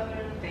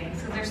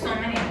things, because there's so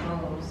many of those.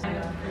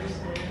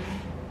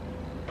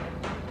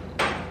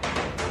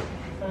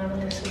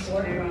 This is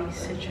very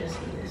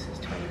citrusy. This is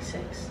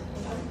 26.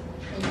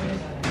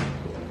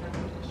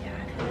 Yeah, I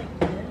like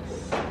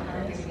this.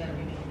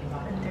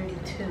 And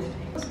 32.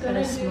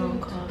 Gotta smell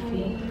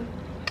coffee.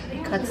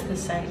 It cuts the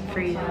scent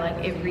for you.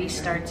 Like it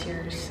restarts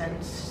your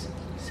senses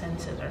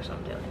or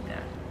something like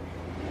that.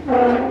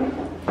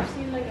 You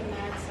seem like a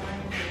mad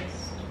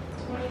scientist.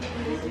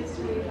 2026,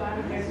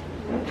 25.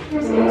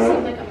 You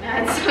seem like a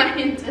mad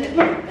scientist.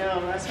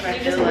 No, that's what I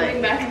feel like.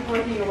 Moving back and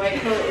forth in your white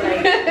coat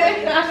like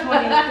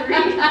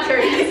 23,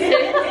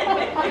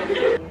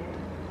 36.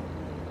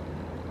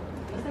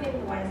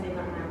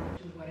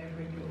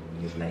 Whatever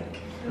you like.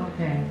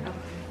 Okay.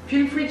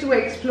 Feel free to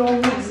explore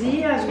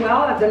woodsy as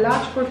well. At the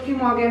large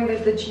perfume again,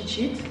 there's the cheat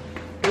sheet.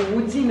 The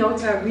woodsy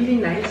notes are really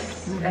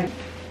nice.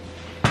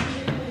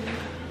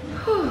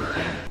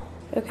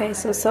 Okay,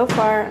 so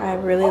far I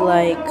really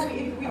like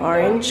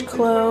orange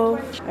clove.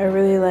 I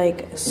really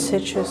like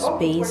citrus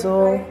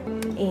basil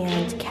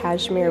and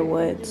cashmere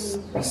woods.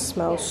 It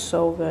smells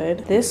so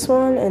good. This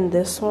one and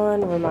this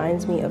one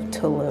reminds me of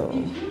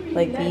Tulum.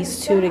 Like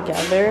these two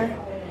together.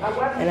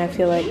 And I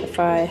feel like if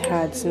I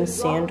had some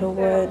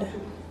sandalwood,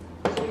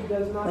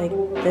 like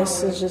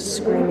this is just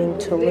screaming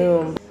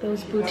Tulum.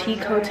 Those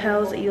boutique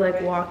hotels that you like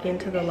walk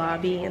into the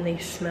lobby and they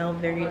smell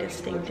very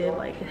distinctive.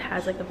 Like it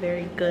has like a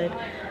very good,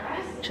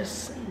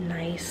 just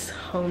nice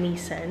homey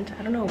scent.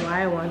 I don't know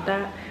why I want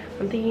that.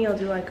 I'm thinking I'll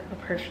do like a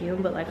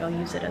perfume, but like I'll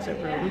use it as a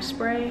room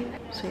spray.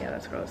 So yeah,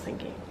 that's what I was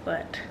thinking.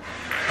 But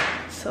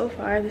so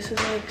far this is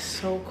like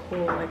so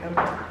cool. Like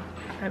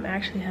I'm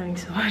actually having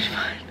so much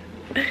fun.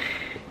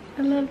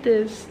 I love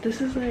this.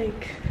 This is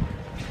like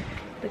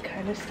the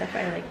kind of stuff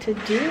I like to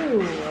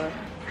do.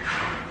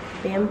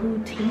 Bamboo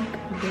teak.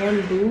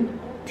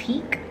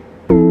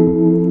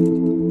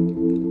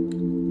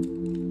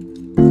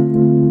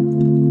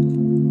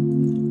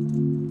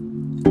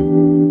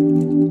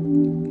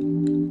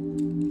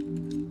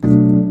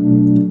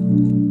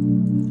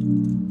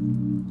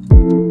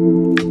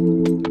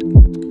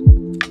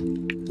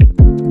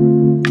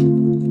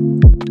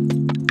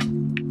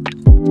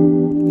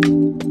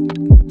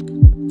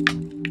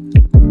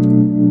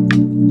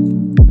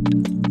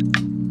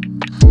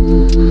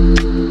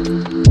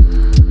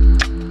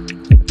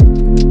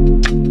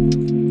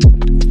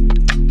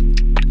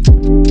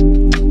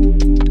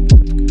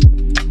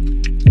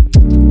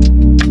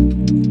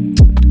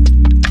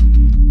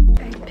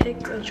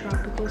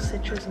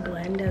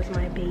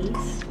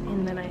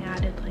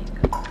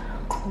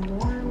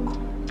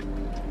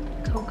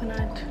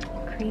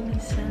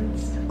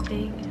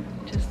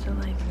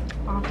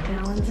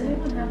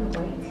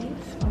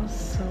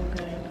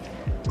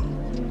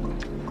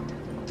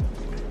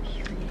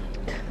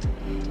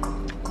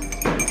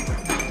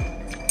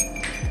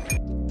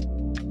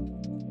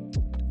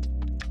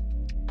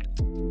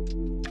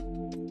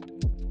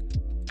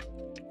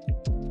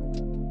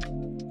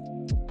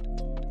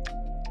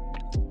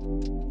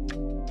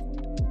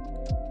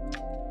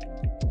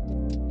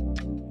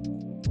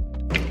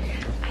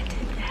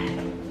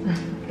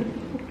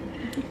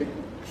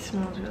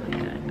 Smells really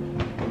good.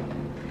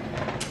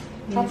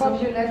 Top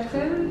of your left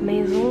hand.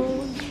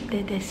 Maison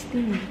de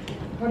Destine.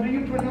 How do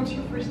you pronounce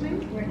your first name?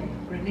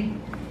 Renee.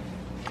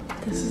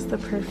 This is the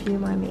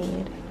perfume I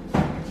made.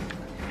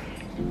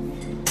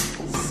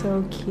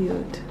 So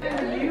cute.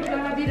 You're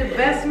gonna be the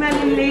best man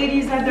and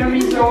ladies at the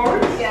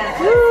resort. Yeah.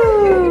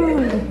 Woo!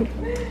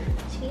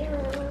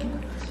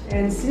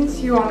 And since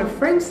you're on the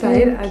French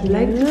side, I'd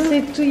like to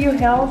say to your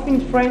health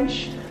in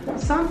French,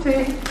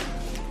 santé.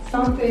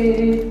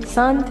 Santé.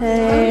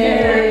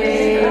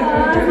 Santé.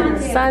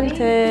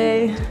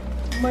 Santé.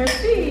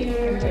 Merci.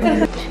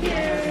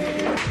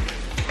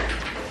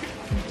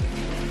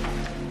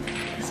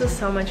 This was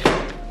so much fun.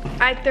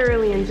 I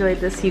thoroughly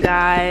enjoyed this, you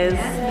guys.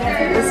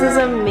 This is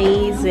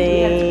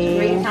amazing.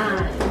 Great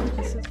time.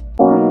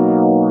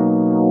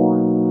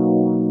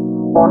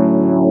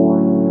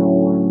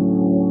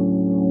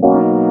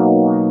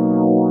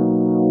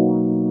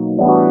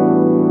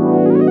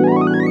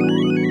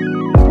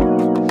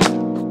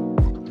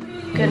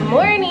 Good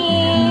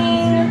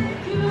morning.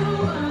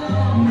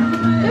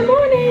 Good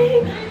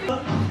morning.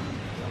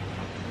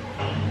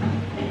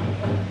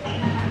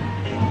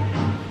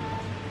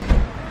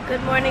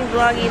 Good morning,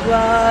 vloggy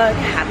vlog.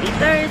 Happy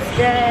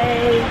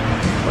Thursday.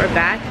 We're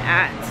back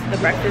at the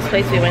breakfast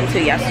place we went to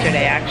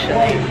yesterday,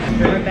 actually.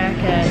 We're back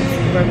at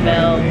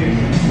Revel.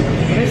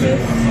 What is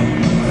this?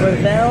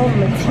 Revel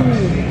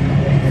Matin.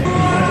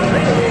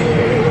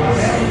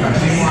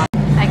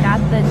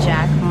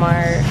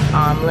 Jackmart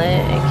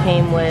omelet. It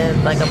came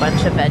with like a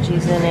bunch of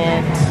veggies in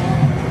it,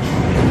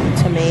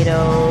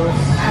 tomatoes,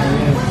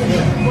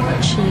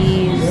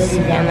 cheese,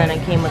 and then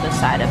it came with a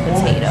side of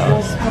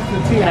potatoes.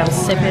 And I'm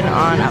sipping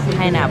on a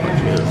pineapple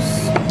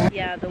juice.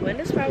 Yeah, the wind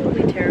is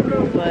probably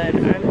terrible, but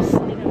I'm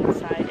sitting on the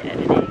side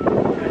editing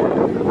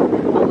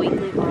a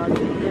weekly vlog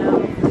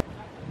video.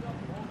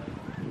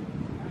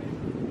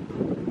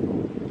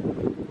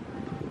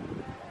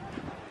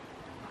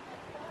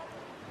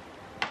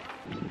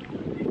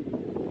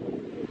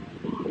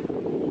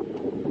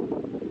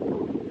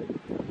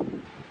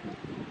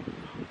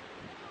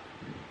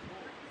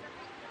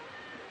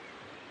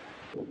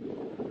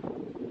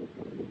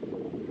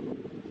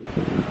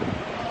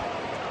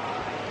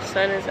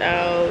 Sun is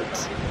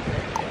out.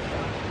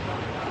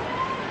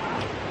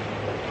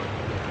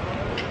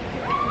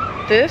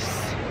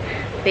 This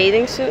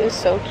bathing suit is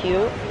so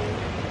cute.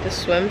 The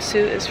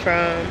swimsuit is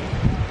from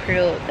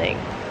Creole thing.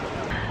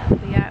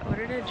 But yeah, I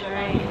ordered a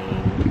drink.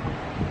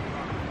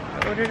 I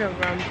ordered a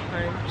rum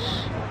punch.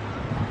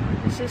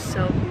 This is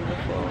so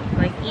beautiful.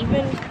 Like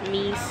even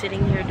me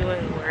sitting here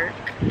doing work,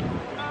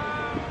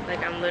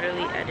 like I'm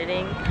literally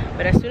editing.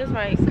 But as soon as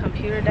my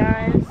computer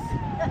dies,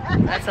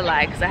 that's a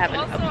lie because I have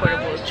a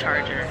portable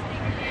charger.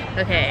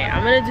 Okay,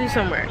 I'm gonna do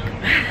some work.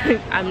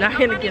 I'm not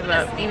gonna give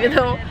up. Even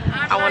though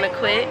I wanna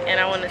quit and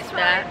I wanna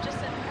stop,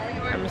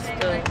 I'm still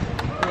doing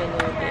a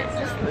little bit.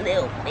 Just a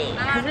little bit.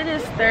 Because it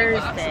is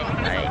Thursday.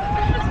 Like,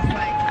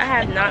 I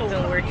have not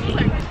been working.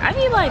 I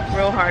be like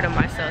real hard on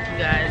myself, you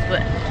guys.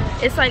 But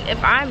it's like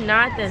if I'm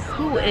not, then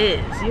who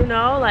is? You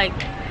know? Like,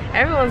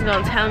 everyone's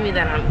gonna tell me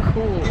that I'm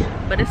cool.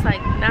 But it's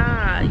like,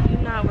 nah,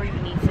 you're not where you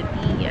need to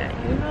be yet,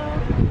 you know?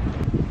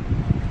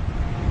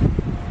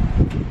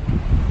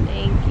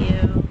 Thank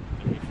you.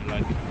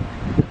 Okay.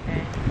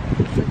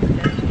 This looks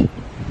good.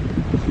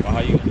 Well,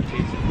 how you gonna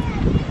taste it?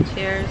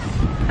 Cheers.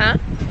 Huh?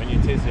 When you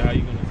taste it, how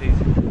you gonna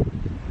taste it?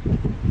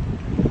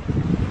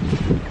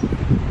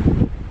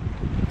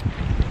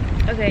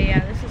 Okay, yeah,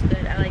 this is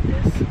good. I like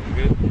this. You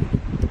good?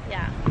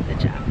 Yeah, good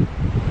job.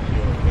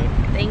 Okay.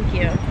 Thank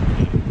you.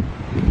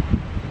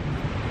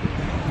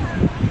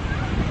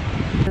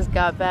 Just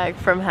got back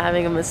from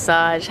having a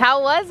massage.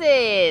 How was it?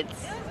 It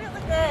was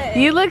really good.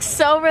 You look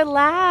so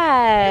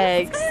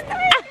relaxed.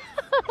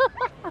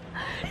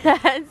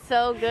 That's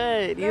so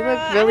good. You Girl,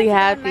 look really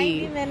I was about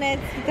happy. 90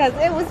 minutes because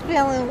it was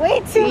feeling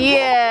way too good.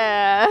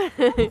 Yeah.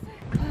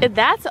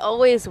 That's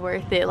always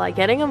worth it. Like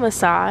getting a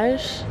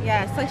massage.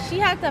 Yeah, so she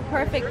had the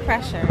perfect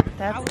pressure.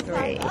 That's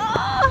great. Like,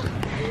 oh.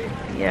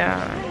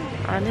 Yeah.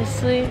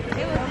 Honestly,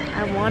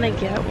 I want to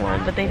get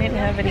one, but they didn't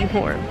have any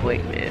more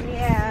appointments.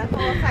 Yeah,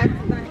 all types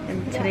of money.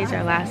 And today's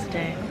our last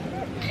day.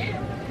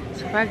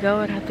 So if I go,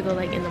 I'd have to go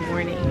like in the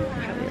morning,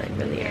 probably like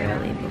really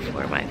early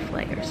before my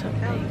flight or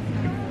something.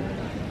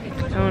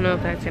 I don't know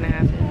if that's gonna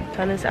happen.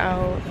 Sun is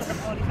out.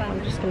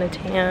 I'm just gonna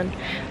tan.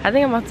 I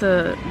think I'm about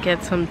to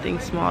get something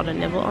small to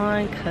nibble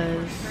on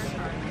because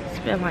it's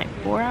been like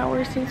 4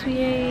 hours since we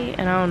ate,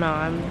 and I don't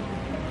know.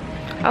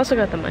 I also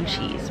got the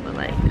munchies, but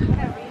like,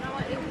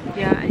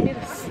 yeah, I need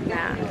a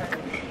snack.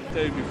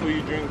 Tell you before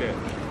you drink that,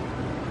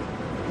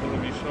 it's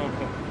gonna be strong.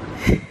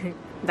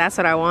 That's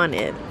what I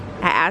wanted.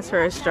 I asked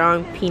for a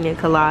strong pina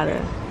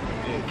colada.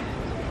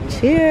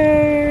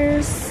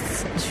 Cheers.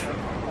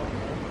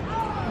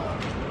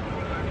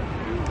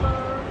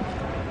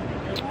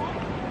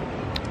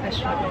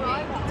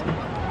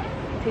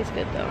 Tastes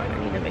good though. I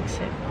need to mix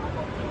it.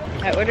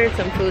 I ordered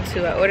some food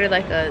too. I ordered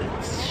like a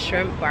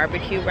shrimp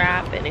barbecue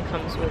wrap and it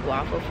comes with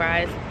waffle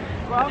fries.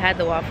 I've had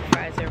the waffle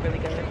fries, they're really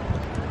good.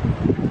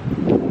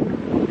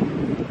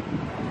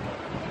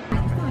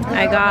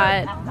 I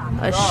got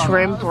a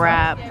shrimp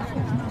wrap.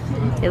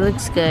 It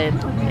looks good.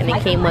 And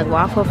it came with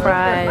waffle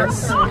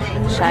fries.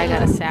 Shai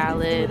got a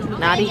salad.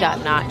 Nadi got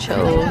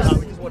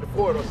nachos.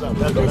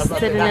 Just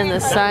sitting in the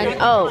sun.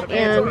 Oh,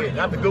 and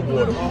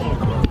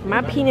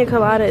my pina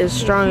colada is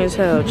strong as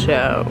hell,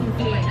 child.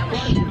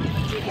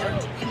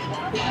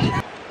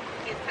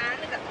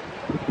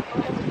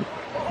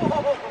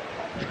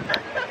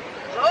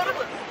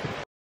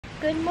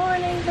 Good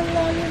morning,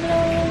 vlog.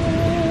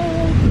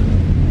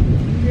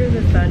 You hear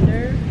the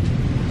thunder?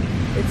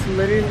 It's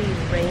literally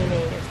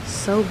raining. It's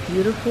so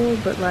beautiful,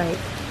 but like,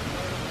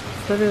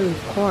 it's literally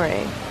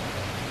pouring.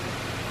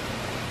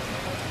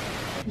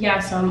 Yeah,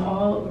 so I'm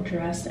all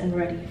dressed and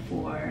ready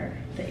for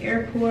the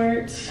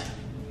airport.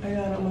 I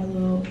got on my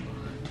little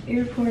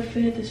airport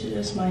fit. This is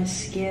just my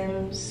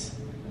Skims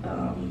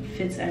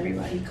Fits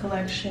Everybody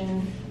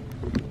collection,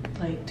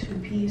 like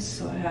 2-piece.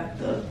 So I have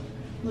the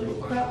little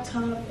crop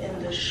top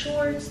and the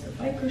shorts, the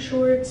biker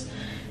shorts,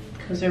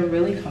 because they're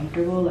really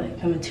comfortable.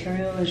 Like the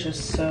material is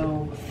just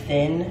so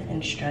thin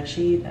and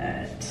stretchy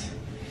that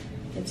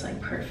it's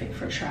like perfect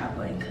for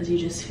traveling, because you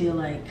just feel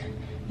like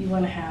you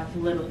want to have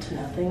little to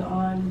nothing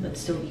on but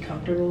still be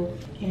comfortable.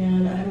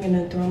 And I'm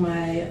gonna throw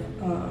my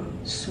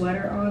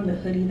sweater on, the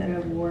hoodie that I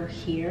wore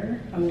here.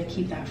 I'm gonna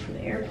keep that for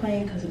the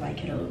airplane because it might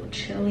get a little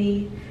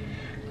chilly.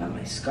 Got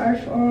my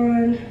scarf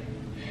on.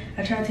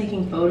 I tried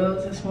taking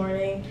photos this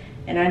morning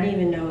and I didn't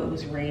even know it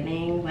was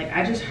raining. Like,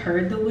 I just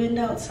heard the wind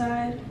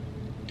outside.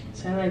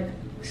 So I like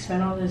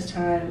spent all this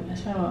time, I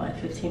spent about like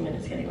 15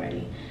 minutes getting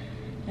ready.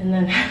 And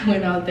then I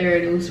went out there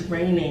and it was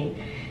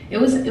raining. It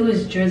was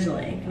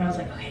drizzling, and I was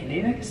like, okay,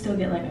 maybe I can still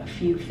get like a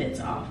few pics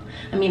off.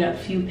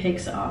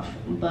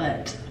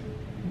 But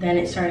then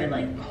it started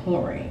like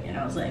pouring, and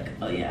I was like,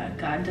 oh yeah,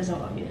 God doesn't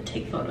want me to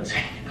take photos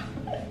right now.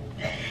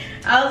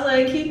 I was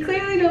like, he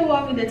clearly don't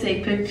want me to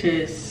take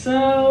pictures,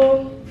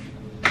 so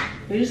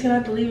we're just gonna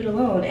have to leave it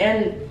alone.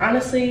 And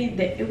honestly,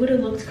 it would have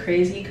looked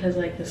crazy because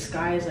like the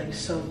sky is like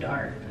so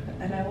dark,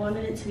 and I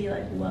wanted it to be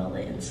like well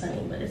lit and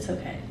sunny, but it's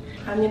okay.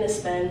 I'm gonna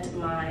spend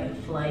my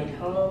flight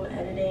home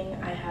editing.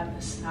 I have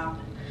a stop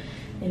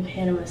in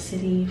Panama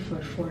City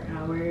for 4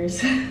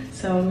 hours.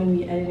 So I'm gonna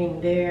be editing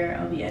there.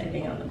 I'll be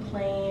editing on the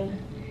plane.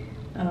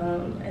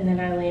 And then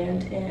I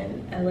land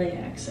in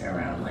LAX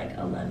around like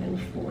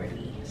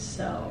 11:40.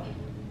 So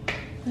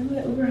I'm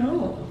gonna Uber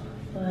home.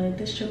 But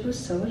this trip was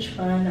so much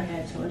fun. I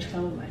had so much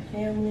fun with my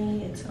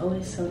family. It's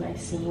always so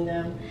nice seeing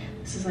them.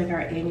 This is like our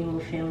annual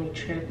family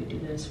trip. We try to do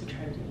this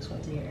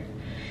once a year.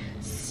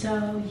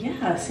 So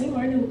yeah, Sint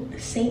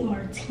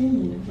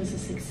Maarten was a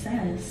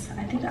success.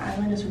 I think the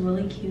island is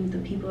really cute. The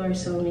people are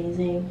so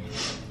amazing.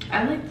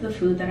 I liked the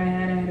food that I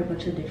had. I had a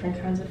bunch of different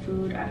kinds of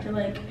food. I feel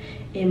like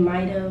it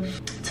might have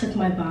took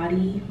my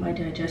body, my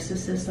digestive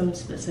system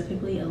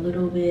specifically, a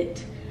little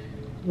bit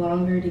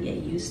longer to get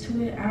used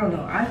to it. I don't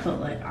know. I felt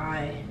like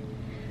I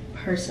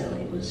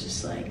personally was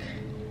just like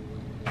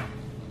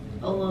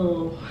a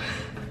little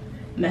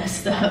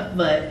messed up,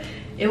 but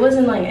it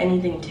wasn't like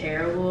anything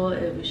terrible.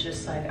 It was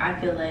just like, I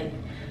feel like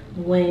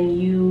when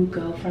you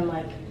go from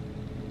like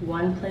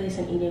one place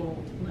and eating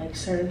like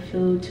certain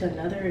food to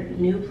another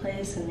new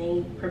place, and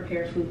they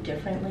prepare food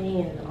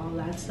differently and all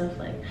that stuff,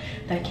 like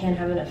that can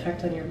have an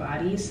effect on your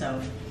body. So,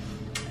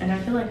 and I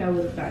feel like I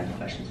would have gotten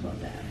questions about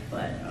that,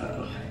 but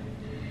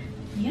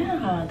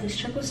yeah, this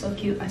trip was so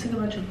cute. I took a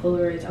bunch of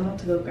Polaroids. I'm about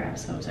to go grab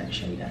some so I can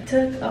show you guys.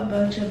 Took a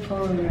bunch of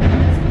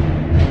Polaroids.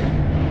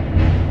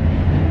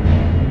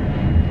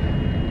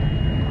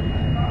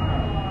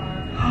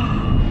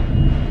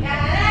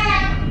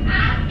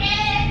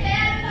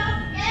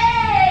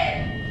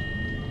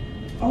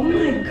 Oh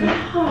my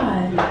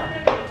god.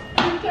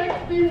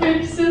 Protect me,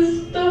 big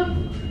sister.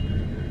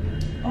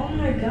 Oh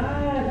my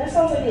god. That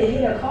sounds like it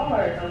hit a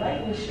car, a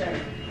lightning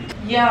strike.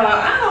 Yeah,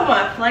 I hope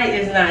my flight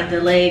is not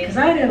delayed because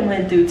I didn't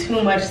went through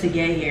too much to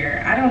get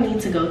here. I don't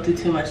need to go through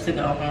too much to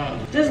go home.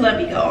 Just let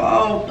me go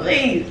home,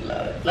 please,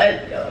 Lord.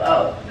 Let me go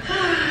home.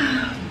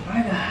 Oh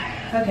my god.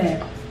 Okay.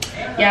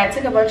 Yeah, I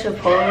took a bunch of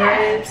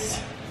Polaroids.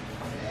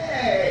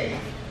 Hey.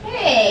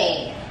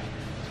 Hey.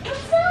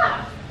 What's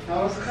up? I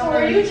was So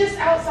were you just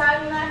outside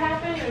when that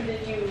happened, or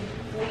did you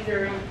leave your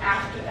room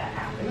after that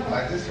happened? No,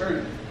 I just heard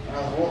it when I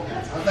was walking.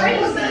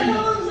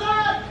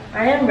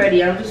 I am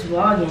ready. I'm just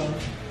vlogging.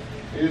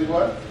 It is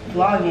what?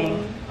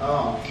 Vlogging.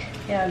 Oh.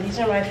 Yeah, these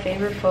are my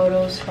favorite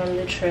photos from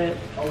the trip.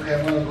 Okay,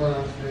 I'm gonna go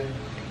downstairs.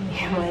 Me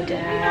and my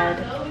dad.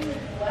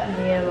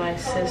 Me and my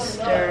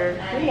sister.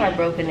 Look at my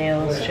broken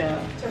nails, Joe.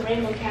 It's a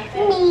Rainbow Cafe.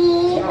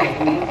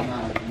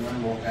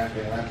 Rainbow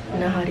Cafe.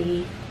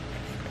 Naughty.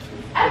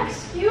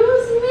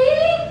 Excuse me?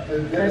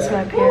 That's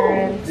my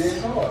parents.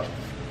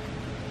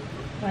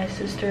 My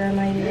sister and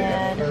my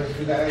dad.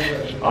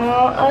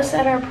 Us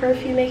at our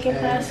perfume making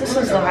class. This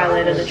was the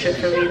highlight of the trip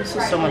for me. This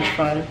was so much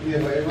fun. Yeah,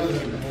 but it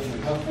wasn't.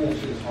 Her food,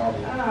 she was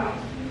horrible. Oh.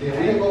 Yeah, we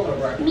didn't go for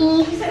breakfast. Me.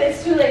 You said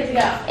it's too late to go.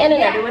 And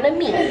another one of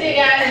me. Because you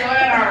guys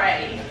ordered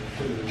already.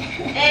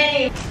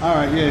 Hey. All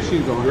right, yeah,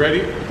 she's going.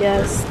 Ready?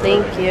 Yes,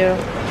 thank you.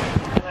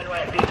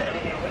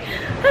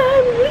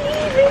 I'm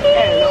leaving.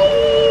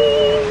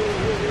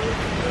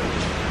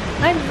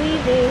 I'm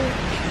leaving.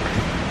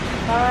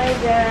 Bye,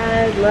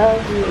 Dad.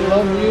 Love you.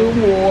 Love you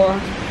more.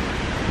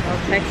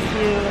 I'll text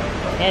you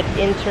at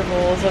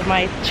intervals of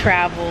my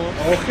travels.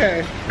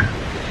 Okay.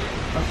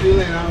 I'll see you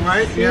later, all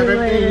right? See you have you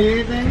everything later. you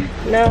need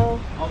anything? No.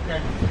 Okay.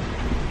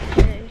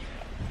 Okay.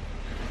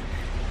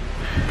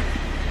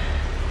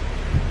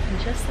 And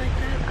just like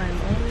that, I'm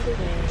on the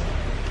way.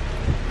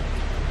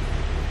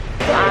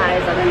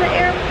 Guys, I'm in the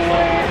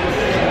airport.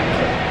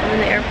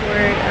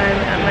 I'm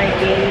at my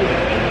gate.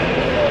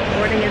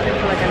 Boarding isn't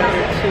for like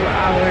another 2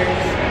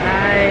 hours.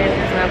 I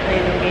was not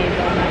playing no games.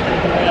 I'm not gonna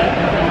be late.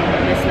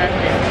 Miss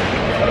nothing.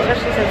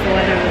 Especially since the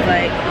weather was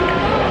like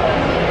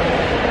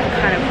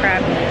kind of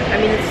crappy. I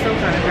mean, it's still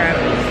kind of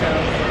crappy, so.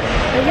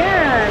 But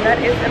yeah, that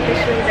is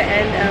officially the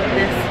end of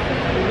this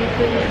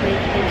weekly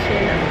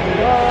vacation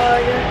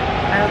vlog.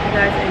 I hope you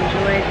guys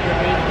enjoyed the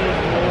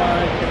vacation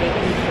vlog, the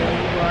vacation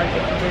vlog.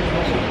 If you did,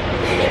 make sure you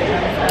put your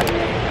thumbs up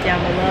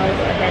down below.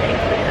 Go ahead and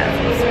click that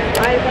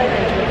subscribe button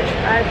and join the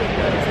tribe if you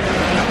want to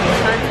see more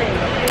content in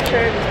the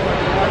future. Just more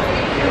vlogs in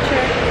the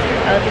future.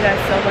 I love you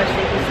guys so much.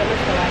 Thank you so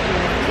much for watching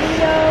this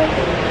video.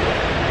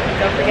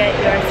 Don't forget,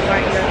 you are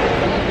smart, you are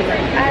beautiful, you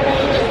are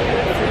island.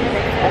 See you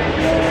next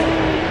episode.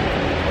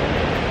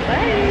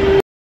 Bye.